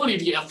normally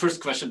the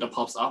first question that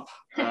pops up.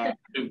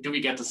 Do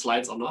we get the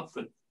slides or not?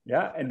 But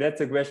yeah, and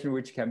that's a question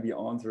which can be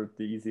answered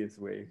the easiest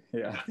way.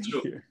 Yeah,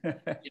 thank you.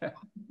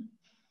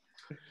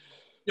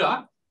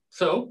 Yeah,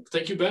 so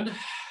thank you, Ben.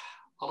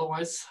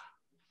 Otherwise,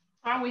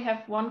 we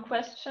have one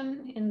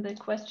question in the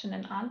question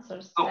and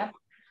answers. Oh. Yeah.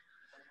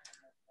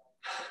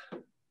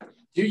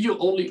 Do you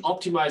only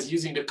optimize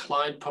using the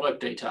client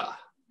product data?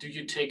 Do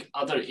you take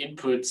other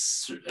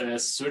inputs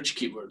as search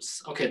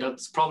keywords? Okay,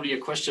 that's probably a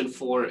question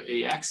for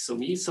AX, so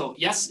me. So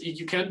yes,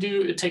 you can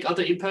take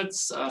other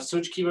inputs,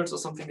 search keywords or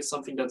something is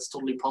something that's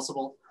totally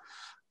possible.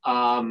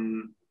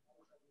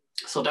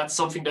 So that's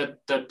something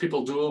that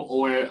people do,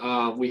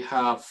 or we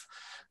have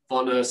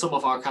some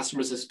of our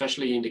customers,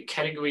 especially in the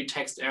category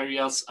text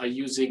areas, are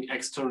using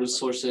external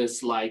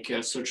sources like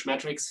search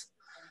metrics,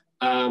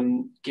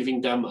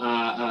 giving them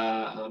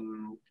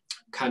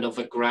kind of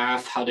a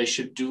graph how they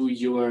should do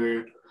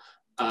your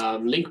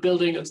link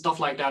building and stuff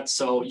like that.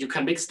 So you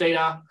can mix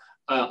data.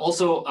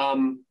 Also,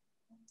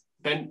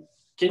 Ben,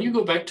 can you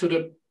go back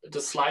to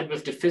the slide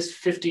with the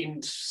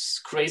 15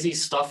 crazy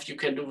stuff you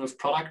can do with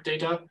product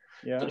data?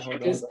 Yeah,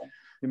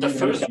 the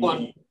first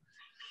one.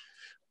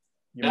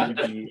 The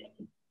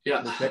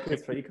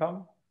checklist for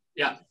ecom?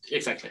 Yeah,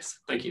 exactly.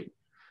 Thank you.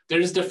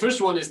 The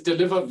first one is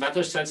deliver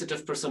weather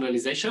sensitive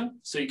personalization.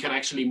 So you can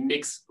actually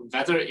mix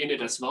weather in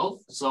it as well.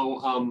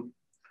 So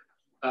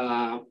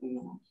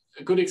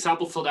a good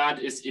example for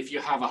that is if you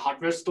have a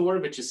hardware store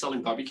which is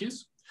selling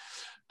barbecues.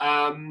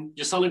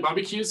 You're selling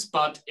barbecues,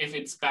 but if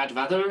it's bad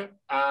weather,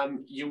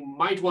 you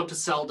might want to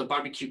sell the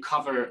barbecue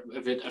cover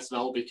of it as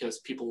well, because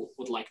people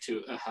would like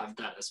to have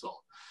that as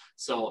well.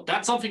 So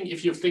that's something,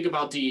 if you think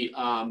about the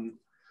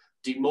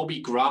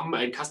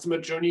MobiGram and customer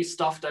journey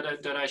stuff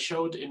that I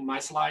showed in my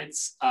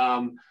slides,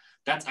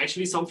 that's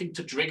actually something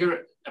to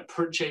trigger a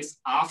purchase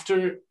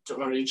after the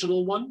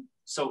original one.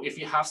 So if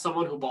you have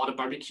someone who bought a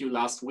barbecue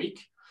last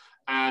week,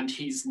 and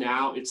it's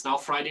now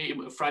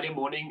Friday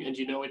morning, and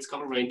you know it's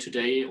gonna rain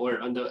today or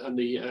on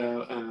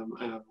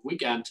the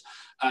weekend,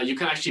 you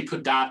can actually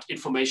put that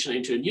information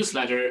into a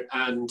newsletter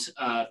and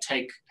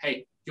take,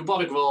 hey, you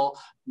bought a grill,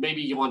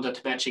 maybe you want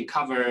that matching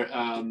cover,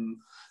 and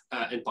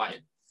buy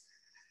it.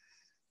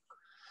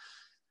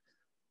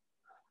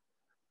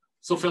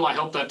 So Phil, I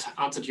hope that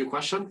answered your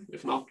question.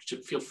 If not,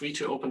 feel free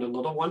to open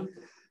another one.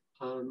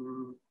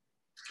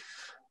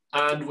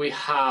 And we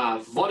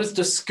have, what is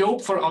the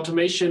scope for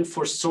automation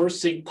for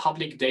sourcing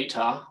public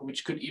data,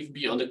 which could even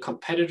be on the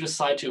competitor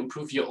side to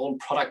improve your own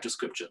product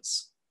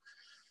descriptions?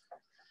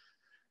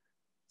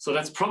 So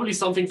that's probably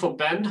something for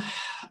Ben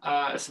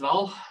as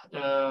well.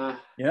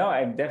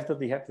 I'm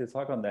definitely happy to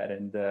talk on that.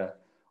 And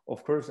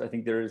of course, I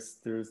think there's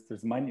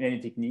many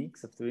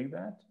techniques of doing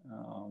that.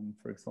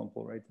 For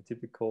example, right, the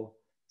typical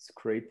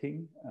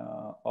scraping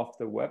of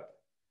the web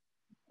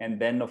And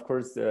then, of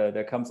course,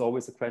 there comes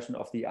always the question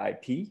of the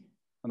IP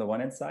on the one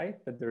hand side,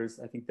 but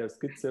I think there's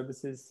good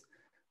services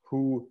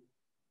who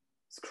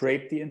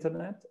scrape the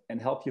internet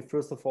and help you,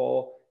 first of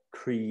all,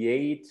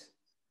 create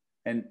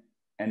an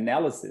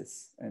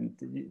analysis. And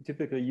the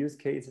typical use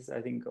cases,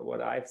 I think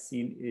what I've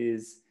seen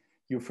is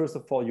first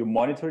of all, you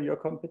monitor your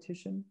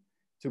competition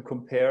to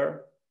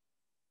compare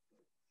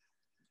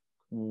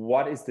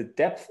what is the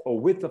depth or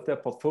width of their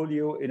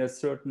portfolio in a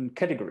certain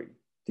category.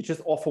 They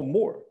just offer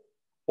more,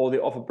 or they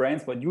offer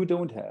brands but you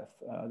don't have.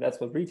 That's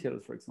what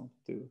retailers, for example,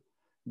 do.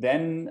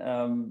 Then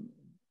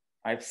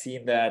I've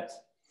seen that,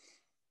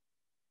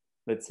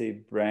 let's say,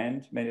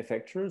 brand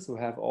manufacturers who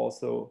have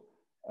also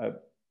a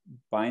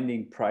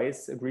binding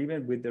price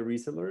agreement with their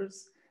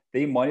resellers,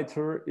 they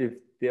monitor if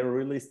they're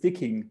really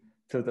sticking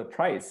to the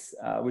price,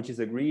 which is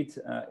agreed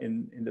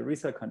in the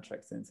resale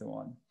contracts and so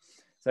on.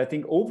 So I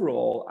think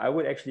overall, I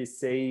would actually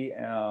say,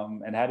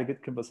 and had a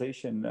good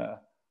conversation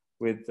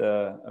with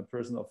a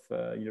person of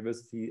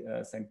University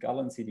St.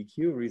 Gallen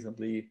CDQ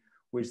recently,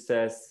 which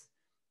says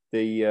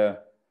the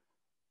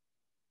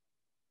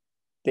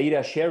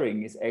data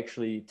sharing is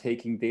actually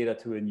taking data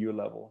to a new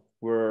level,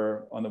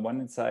 where on the one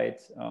hand side,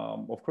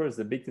 of course,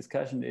 the big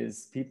discussion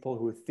is people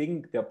who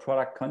think their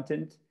product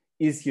content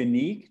is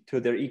unique to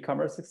their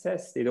e-commerce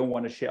success. They don't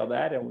want to share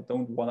that and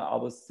don't want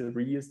others to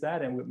reuse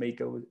that, and we may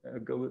go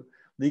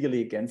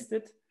legally against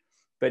it.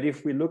 But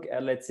if we look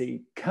at, let's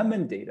say,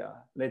 common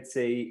data, let's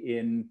say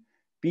in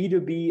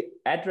B2B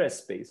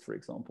address space, for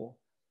example,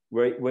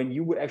 where when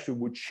you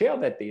would share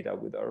that data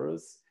with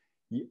others,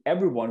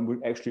 everyone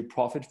would actually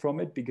profit from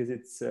it because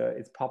it's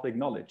public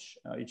knowledge.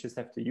 You just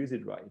have to use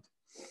it right.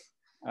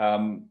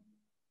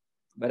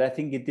 But I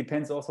think it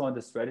depends also on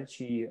the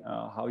strategy,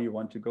 how you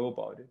want to go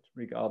about it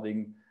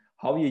regarding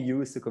how you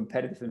use the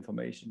competitive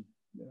information.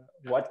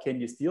 What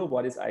can you steal?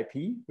 What is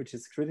IP, which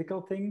is a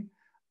critical thing,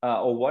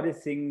 or what is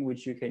thing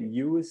which you can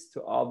use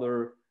to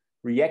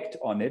react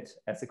on it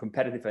as a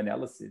competitive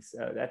analysis.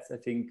 That's, I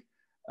think,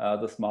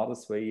 the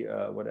smartest way,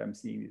 what I'm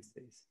seeing these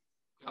days.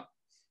 Yeah.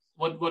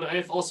 What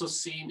I've also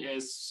seen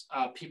is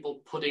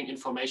people putting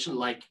information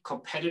like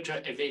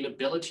competitor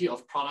availability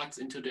of products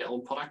into their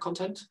own product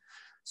content.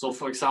 So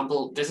for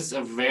example, this is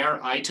a rare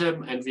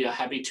item and we are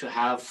happy to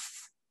have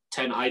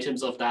 10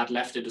 items of that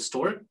left in the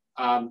store.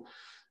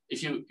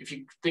 If you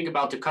think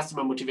about the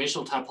customer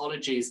motivational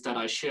typologies that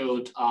I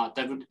showed,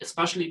 that would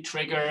especially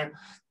trigger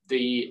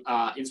the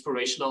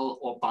inspirational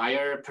or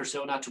buyer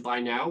persona to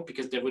buy now,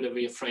 because they would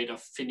be afraid of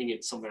finding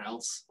it somewhere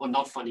else or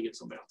not finding it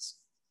somewhere else.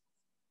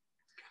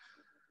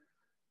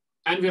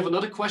 And we have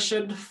another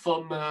question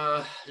from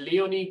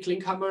Leonie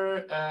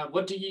Klinkhammer.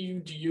 What do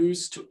you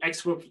use to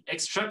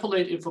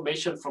extrapolate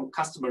information from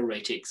customer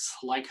ratings?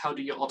 Like, how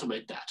do you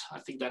automate that? I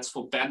think that's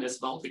for Ben as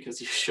well,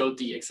 because you showed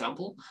the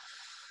example.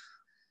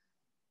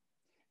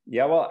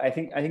 Yeah, well, I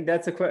think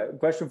that's a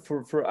question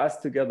for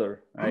us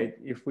together, right?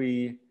 If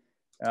we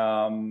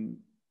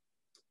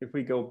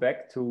go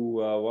back to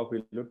what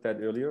we looked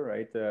at earlier,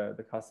 right,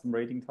 the custom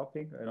rating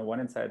topic. On one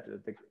hand side,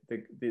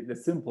 the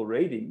simple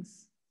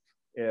ratings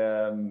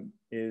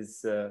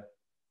is a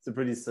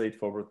pretty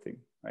straightforward thing,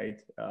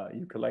 right?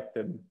 You collect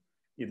them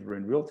either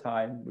in real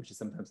time, which is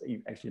sometimes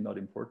actually not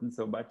important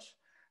so much.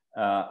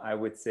 I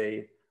would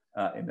say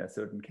in a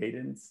certain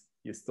cadence,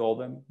 you store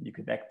them, you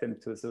connect them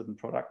to a certain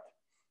product,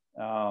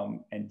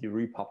 and you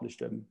republish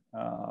them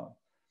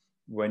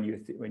when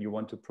you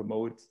want to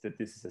promote that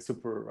this is a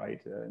super,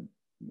 right,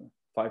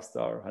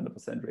 5-star,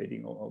 100%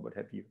 rating or what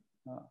have you.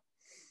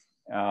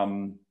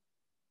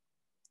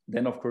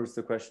 Then of course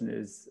the question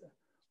is,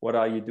 what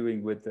are you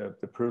doing with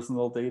the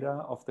personal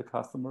data of the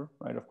customer,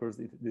 right? Of course,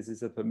 this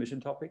is a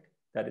permission topic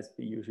that is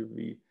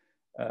usually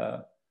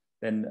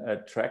then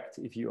tracked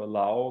if you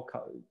allow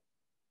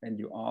and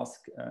you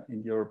ask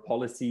in your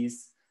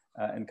policies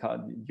and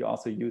you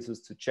also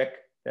users to check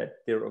that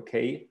they're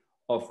okay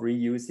of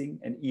reusing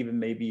and even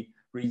maybe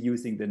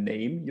reusing the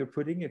name you're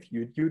putting. If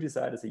you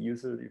decide as a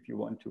user, if you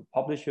want to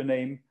publish your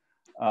name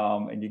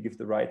and you give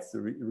the rights to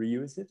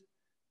reuse it,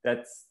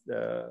 that's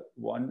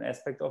one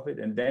aspect of it.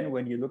 And then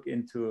when you look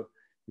into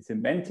the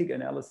semantic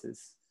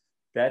analysis,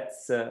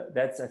 that's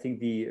I think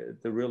the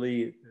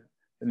really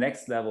the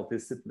next level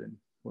discipline,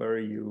 where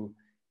you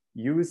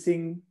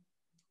using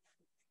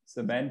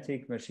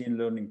semantic machine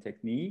learning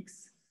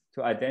techniques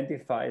to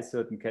identify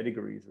certain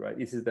categories, right?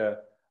 Is it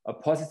a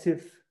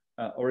positive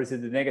or is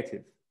it a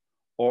negative?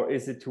 Or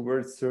is it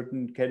towards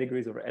certain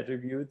categories or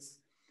attributes?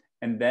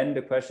 And then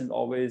the question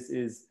always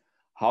is,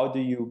 how do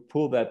you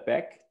pull that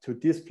back to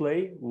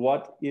display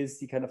what is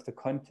the kind of the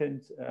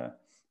content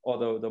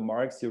or the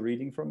marks you're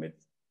reading from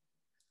it?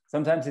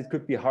 Sometimes it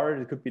could be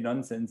hard, it could be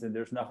nonsense, and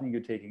there's nothing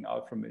you're taking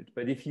out from it.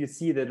 But if you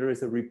see that there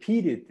is a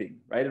repeated thing,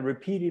 right, a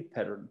repeated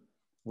pattern,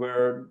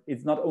 where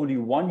it's not only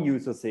one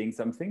user saying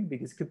something,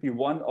 because it could be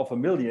one of a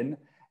million,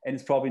 and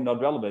it's probably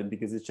not relevant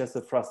because it's just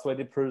a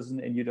frustrated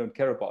person and you don't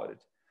care about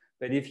it.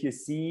 But if you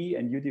see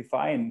and you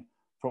define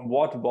from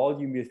what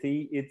volume you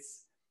think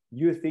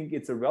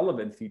it's a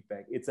relevant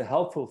feedback, it's a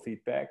helpful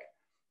feedback,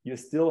 you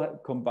still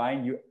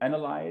combine, you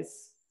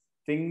analyze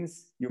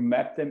things, you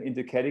map them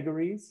into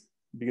categories,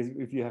 because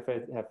if you have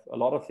a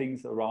lot of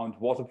things around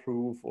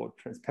waterproof or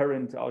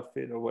transparent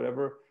outfit or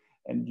whatever,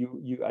 and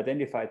you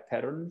identified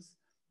patterns,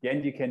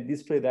 then you can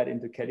display that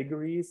into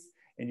categories,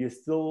 and you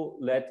still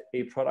let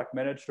a product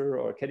manager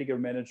or a category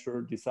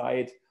manager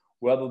decide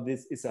whether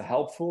this is a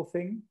helpful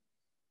thing.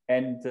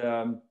 And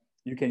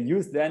you can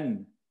use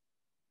then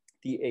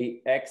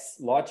the AX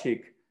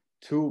logic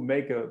to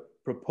make a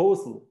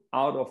proposal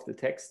out of the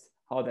text,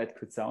 how that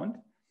could sound.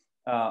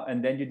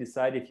 And then you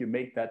decide if you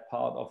make that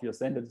part of your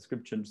standard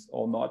descriptions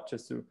or not,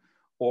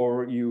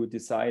 or you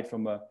decide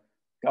from a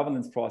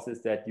governance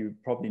process that you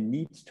probably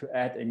need to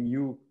add a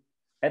new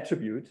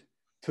attribute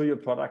to your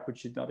product,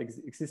 which did not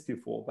exist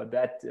before. But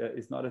that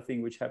is not a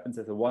thing which happens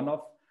as a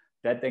one-off.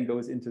 That then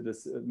goes into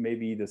this,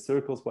 maybe the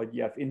circles what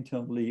you have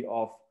internally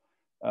of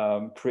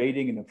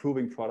creating and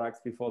improving products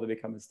before they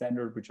become a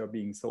standard, which are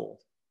being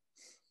sold.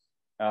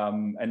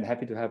 And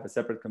happy to have a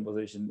separate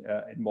conversation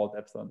in more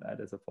depth on that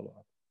as a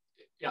follow-up.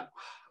 Yeah,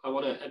 I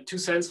want to add 2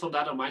 cents from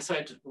that on my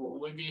side.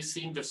 We've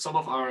seen with some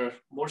of our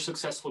more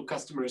successful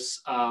customers,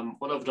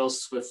 one of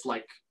those with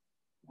like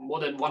more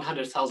than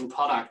 100,000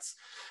 products.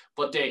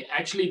 What they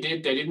actually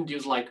did, they didn't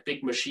use like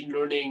big machine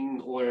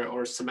learning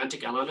or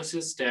semantic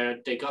analysis.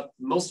 They got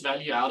most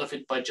value out of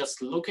it by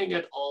just looking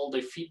at all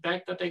the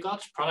feedback that they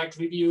got, product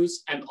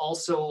reviews, and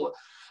also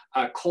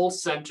call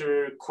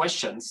center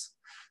questions.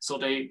 So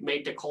they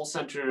made the call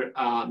center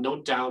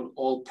note down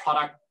all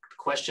product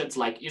questions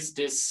like, is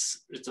this,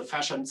 it's a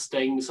fashion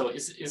thing, so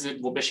is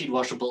it machine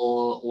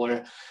washable,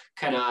 or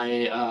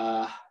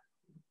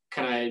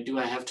do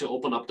I have to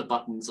open up the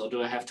buttons, or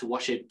do I have to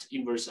wash it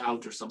inverse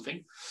out or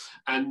something?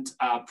 And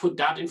put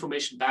that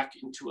information back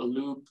into a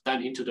loop,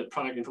 then into the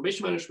product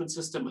information management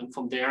system, and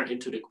from there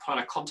into the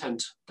product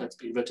content that's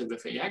been written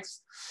with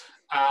AX.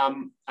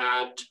 And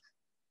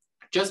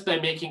just by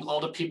making all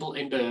the people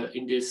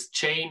in this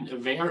chain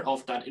aware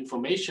of that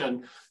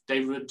information, they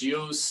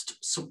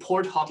reduced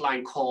support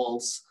hotline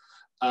calls,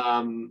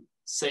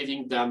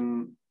 saving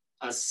them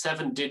a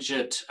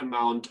 7-digit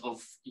amount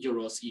of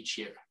euros each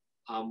year.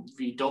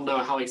 We don't know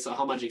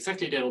how much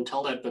exactly, they don't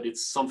tell that, but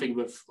it's something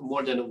with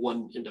more than a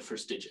 1 in the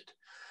first digit.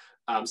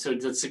 So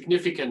it's a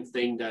significant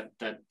thing that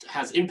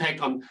has impact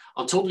on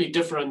totally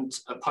different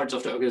parts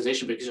of the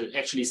organization, because it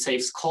actually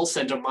saves call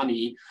center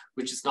money,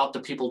 which is not the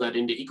people that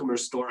in the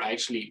e-commerce store are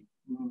actually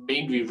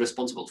mainly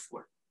responsible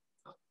for.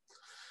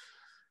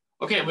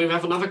 Okay, we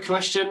have another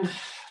question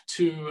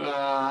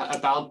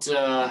about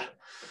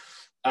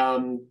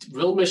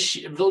will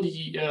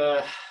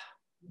the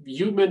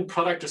human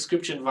product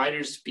description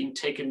writers being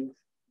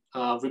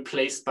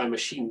replaced by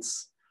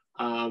machines?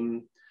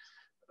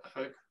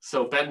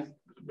 So Ben,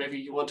 maybe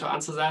you want to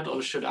answer that,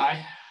 or should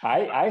I?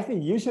 I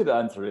think you should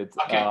answer it.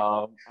 Okay.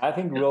 I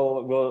think it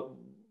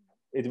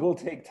will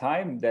take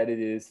time that it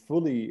is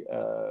fully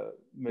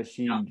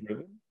machine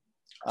driven.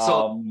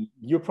 So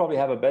you probably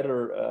have a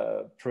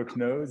better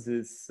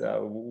prognosis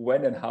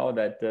when and how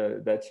that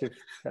shift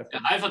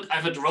happens. I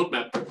have a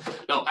roadmap.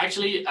 No,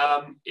 actually,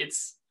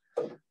 it's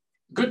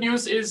good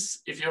news is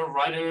if you're a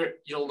writer,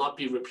 you'll not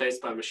be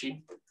replaced by a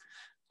machine.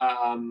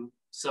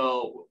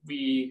 So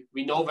we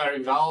know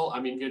very well, I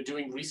mean, we're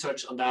doing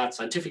research on that,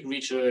 scientific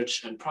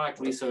research and product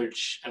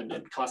research and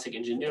classic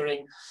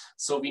engineering.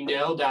 So we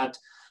know that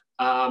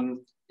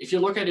if you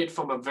look at it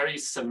from a very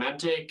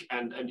semantic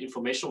and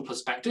informational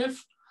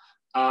perspective,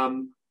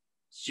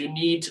 you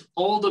need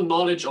all the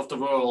knowledge of the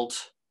world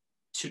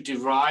to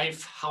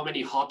derive how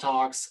many hot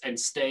dogs and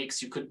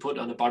steaks you could put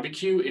on a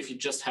barbecue if you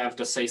just have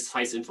the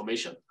size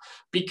information.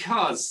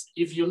 Because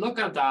if you look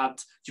at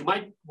that, you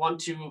might want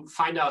to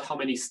find out how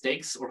many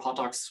steaks or hot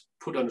dogs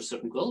put on a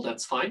certain grill,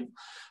 that's fine.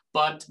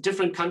 But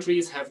different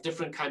countries have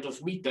different kinds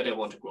of meat that they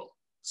want to grill.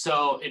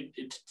 So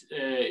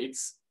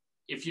it's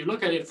if you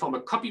look at it from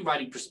a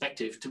copywriting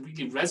perspective, to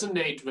really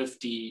resonate with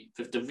the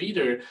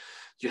reader,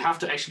 you have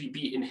to actually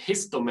be in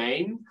his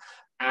domain.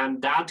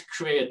 And that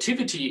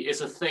creativity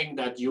is a thing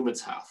that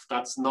humans have.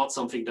 That's not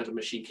something that a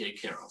machine can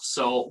take care of.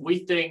 So we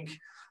think,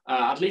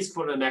 at least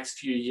for the next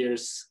few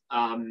years,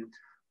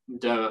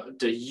 the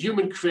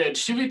human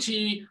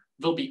creativity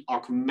will be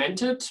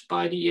augmented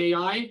by the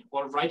AI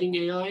or writing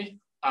AI.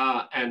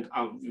 And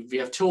we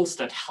have tools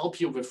that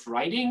help you with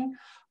writing,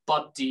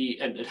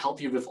 and it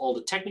help you with all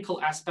the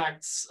technical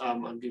aspects.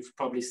 And we've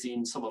probably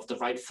seen some of the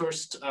Write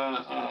First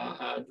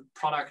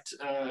product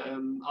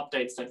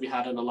updates that we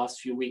had in the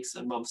last few weeks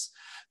and months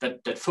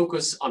that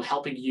focus on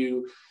helping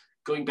you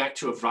going back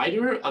to a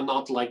writer and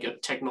not like a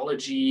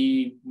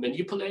technology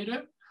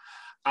manipulator.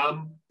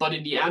 But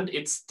in the end,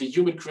 it's the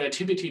human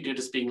creativity that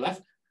is being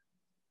left,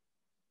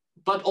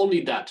 but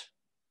only that.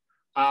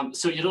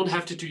 So you don't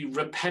have to do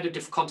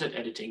repetitive content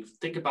editing.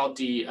 Think about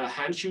the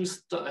hand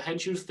shoes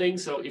thing.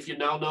 So if you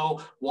now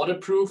know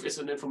waterproof is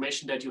an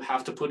information that you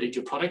have to put in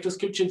your product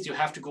descriptions, you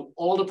have to go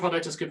all the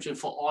product description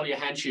for all your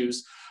hand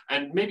shoes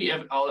and maybe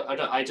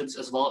other items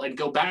as well, and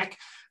go back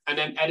and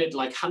then edit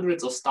like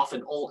hundreds of stuff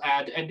and all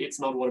add, and it's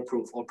not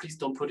waterproof, or please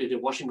don't put it in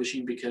a washing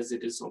machine because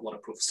it is not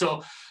waterproof.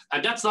 So,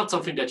 and that's not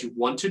something that you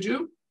want to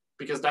do,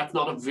 because that's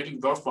not a really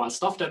worthwhile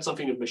stuff. That's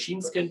something that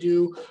machines can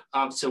do.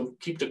 So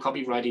keep the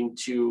copywriting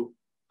to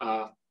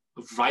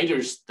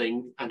writer's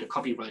thing and the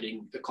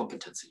copywriting the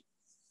competency.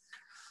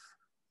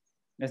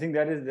 I think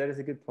that is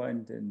a good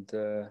point. And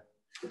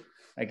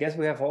I guess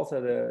we have also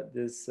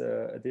this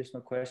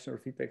additional question or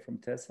feedback from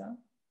Tessa.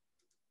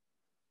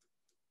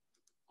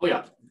 Oh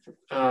yeah.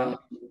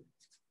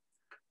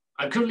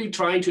 I'm currently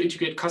trying to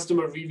integrate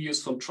customer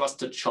reviews from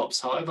trusted shops.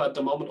 However, at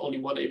the moment, only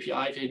one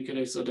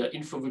API, so the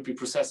info will be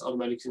processed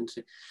automatically.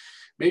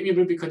 Maybe it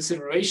will be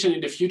consideration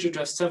in the future to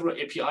have several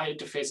API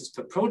interfaces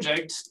per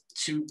project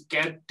to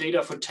get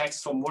data for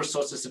text from more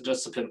sources than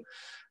just a PIM.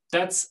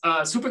 That's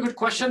a super good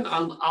question.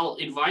 I'll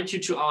invite you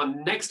to our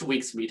next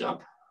week's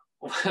meetup,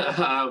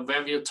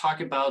 where we'll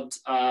talk about,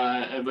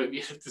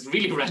 it's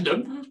really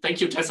random. Thank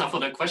you, Tessa, for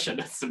that question.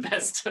 That's the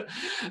best.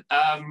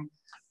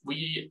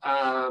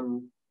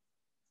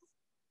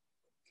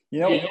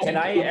 Can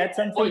I add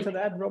something to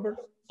that, Robert?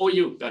 Oh,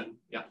 you, Ben,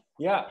 yeah.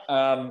 Yeah,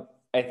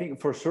 I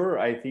think for sure,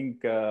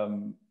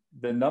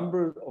 the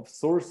number of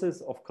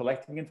sources of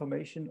collecting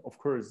information, of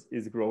course,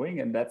 is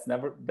growing, and that's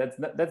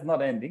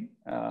not ending.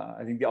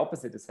 I think the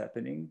opposite is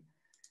happening.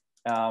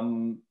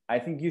 I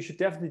think you should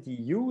definitely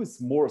use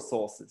more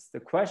sources.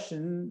 The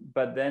question,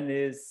 but then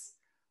is,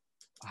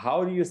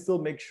 how do you still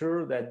make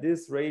sure that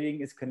this rating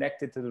is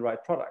connected to the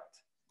right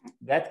product?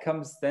 That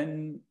comes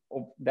then,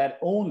 that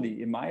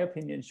only, in my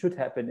opinion, should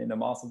happen in a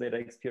master data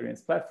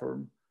experience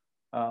platform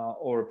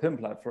or a PIM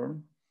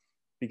platform,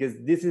 because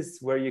this is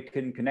where you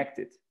can connect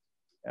it.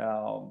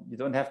 You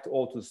don't have to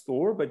auto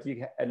store, but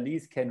you at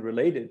least can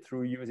relate it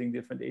through using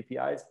different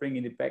APIs,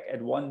 bringing it back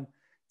at one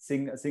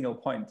single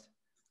point.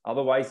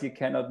 Otherwise, you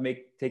cannot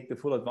take the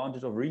full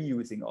advantage of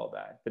reusing all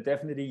that. But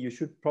definitely, you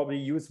should probably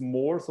use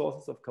more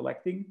sources of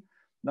collecting,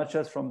 not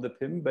just from the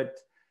PIM, but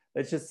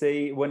let's just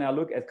say when I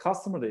look at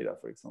customer data,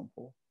 for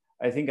example,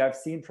 I think I've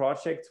seen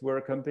projects where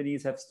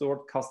companies have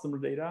stored customer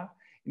data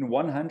in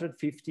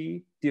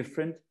 150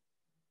 different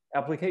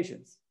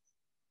applications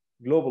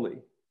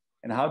globally.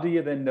 And how do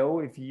you then know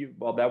if you,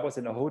 well, that was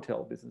in a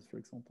hotel business, for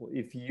example,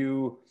 if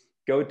you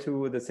go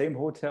to the same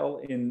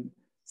hotel in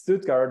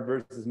Stuttgart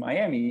versus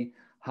Miami,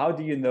 how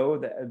do you know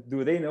that,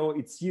 do they know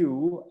it's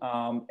you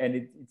and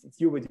it's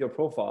you with your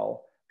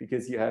profile?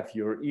 Because you have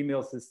your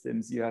email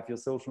systems, you have your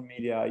social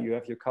media, you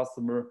have your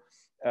customer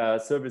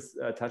service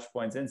touch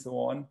points and so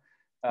on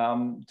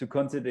to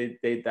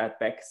consolidate that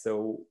back.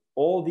 So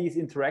all these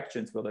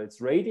interactions, whether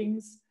it's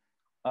ratings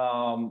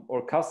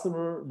or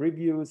customer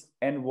reviews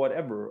and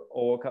whatever,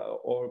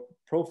 or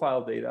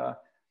profile data,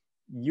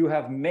 you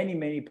have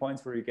many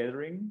points where you're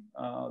gathering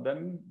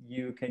them.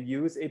 You can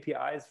use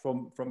APIs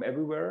from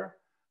everywhere.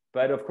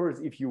 But of course,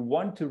 if you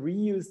want to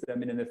reuse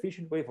them in an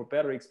efficient way for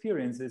better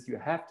experiences, you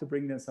have to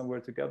bring them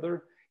somewhere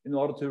together in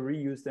order to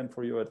reuse them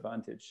for your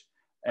advantage.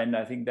 And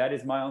I think that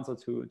is my answer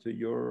to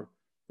your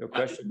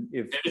question.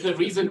 There is a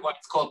reason why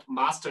it's called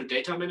master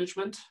data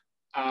management.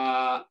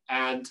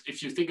 And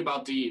if you think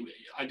about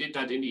I did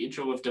that in the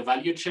intro of the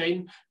value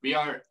chain, we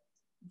are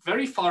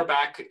very far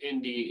back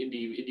in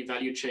the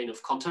value chain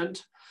of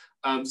content.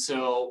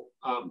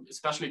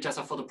 Especially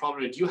Tessa, for the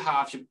problem that you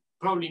have, you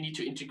probably need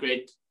to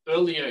integrate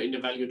earlier in the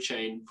value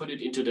chain, put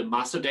it into the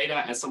master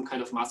data as some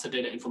kind of master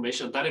data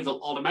information, that it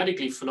will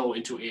automatically flow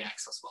into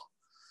AX as well.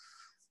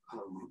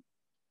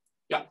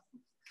 Yeah.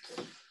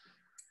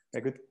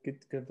 A good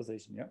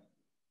conversation, yeah.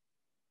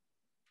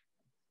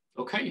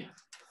 Okay.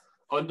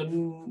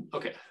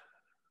 Okay.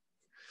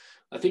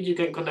 I think you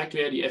can connect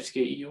via the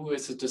FSKEU.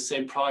 Is it the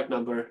same product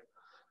number?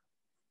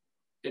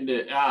 And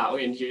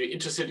you're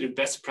interested in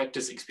best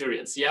practice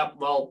experience. Yeah,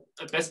 well,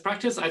 best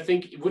practice, I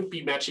think, would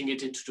be matching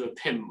it into a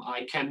PIM.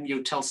 Can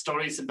you tell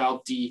stories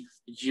about the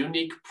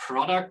unique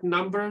product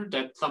number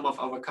that some of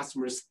our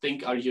customers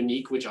think are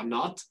unique, which are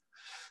not?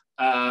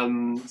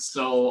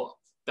 So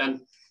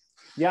then.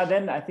 Yeah,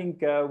 then I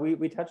think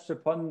we touched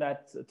upon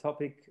that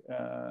topic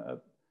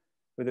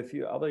with a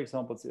few other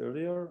examples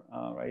earlier,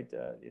 right?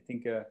 I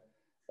think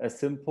a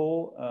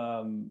simple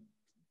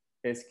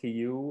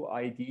SKU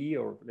ID,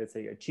 or let's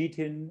say a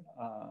GTIN,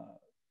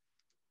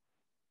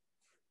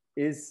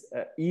 is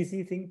an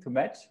easy thing to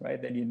match,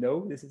 right? Then you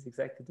know this is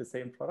exactly the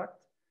same product.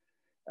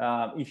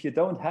 If you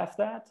don't have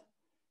that,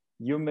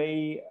 you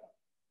may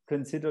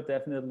consider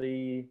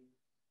definitely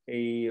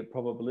a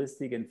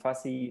probabilistic and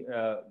fuzzy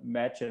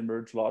match and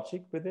merge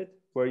logic with it,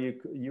 where you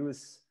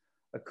use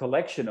a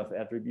collection of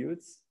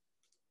attributes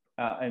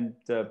and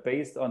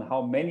based on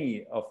how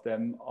many of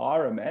them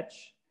are a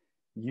match,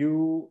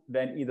 you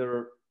then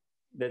either,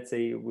 let's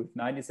say with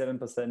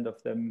 97%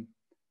 of them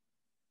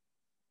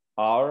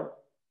are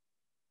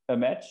a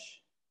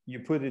match, you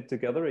put it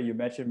together, you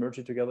match and merge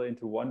it together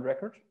into one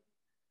record.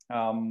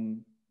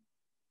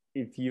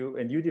 If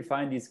you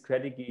define these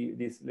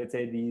let's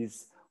say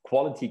these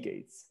quality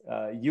gates,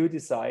 you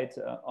decide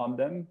on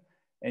them,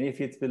 and if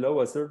it's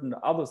below a certain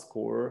other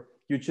score,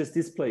 you just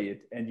display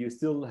it, and you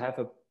still have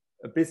a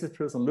business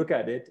person look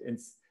at it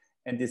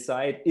and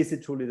decide, is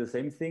it truly the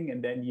same thing?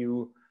 And then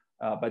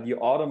but you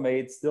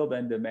automate still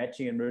then the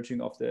matching and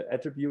merging of the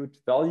attribute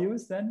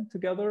values then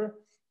together,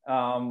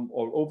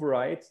 or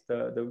override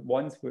the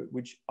ones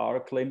which are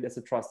claimed as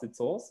a trusted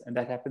source. And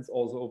that happens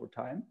also over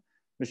time.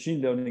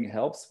 Machine learning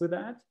helps with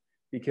that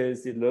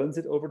because it learns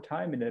it over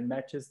time and it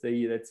matches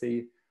the, let's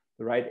say,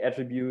 the right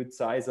attribute,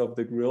 size of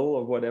the grill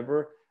or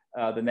whatever,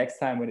 the next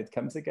time when it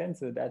comes again.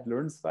 So that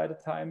learns by the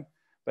time.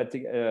 But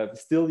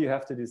still, you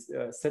have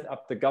to set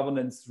up the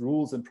governance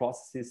rules and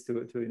processes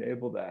to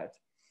enable that.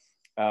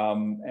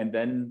 And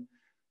then,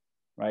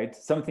 right,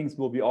 some things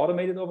will be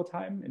automated over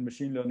time, and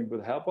machine learning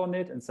will help on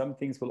it. And some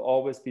things will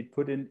always be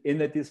put in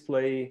the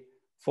display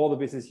for the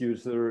business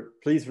user.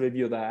 Please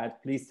review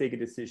that. Please take a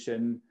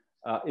decision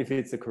if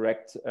it's a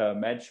correct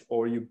match,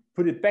 or you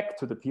put it back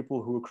to the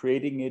people who are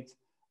creating it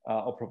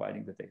or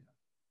providing the data.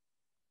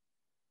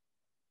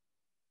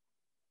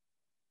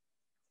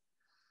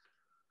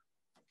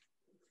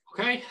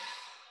 Okay,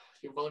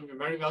 you're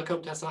very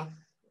welcome, Tessa.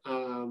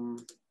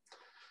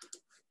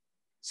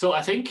 So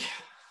I think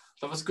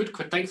that was good.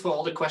 Thanks for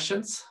all the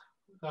questions.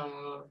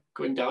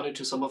 Going down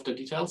into some of the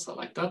details, I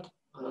like that.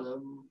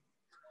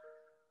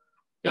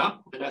 Yeah,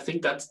 and I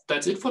think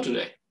that's it for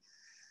today.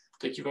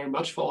 Thank you very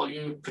much for all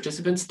you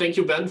participants. Thank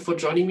you, Ben, for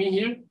joining me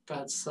here.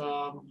 That's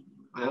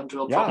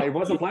yeah, it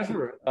was a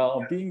pleasure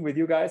being with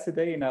you guys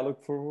today, and I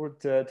look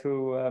forward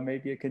to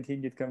maybe a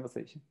continued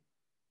conversation.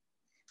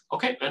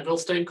 Okay, and we'll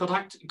stay in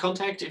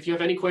contact. If you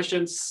have any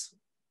questions,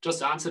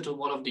 just answer to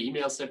one of the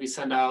emails that we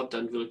send out,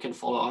 and we can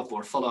follow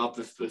up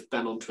with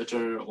Ben on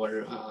Twitter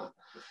or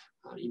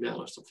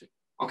email or something.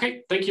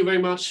 Okay, thank you very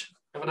much.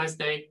 Have a nice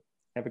day.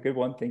 Have a good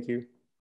one. Thank you.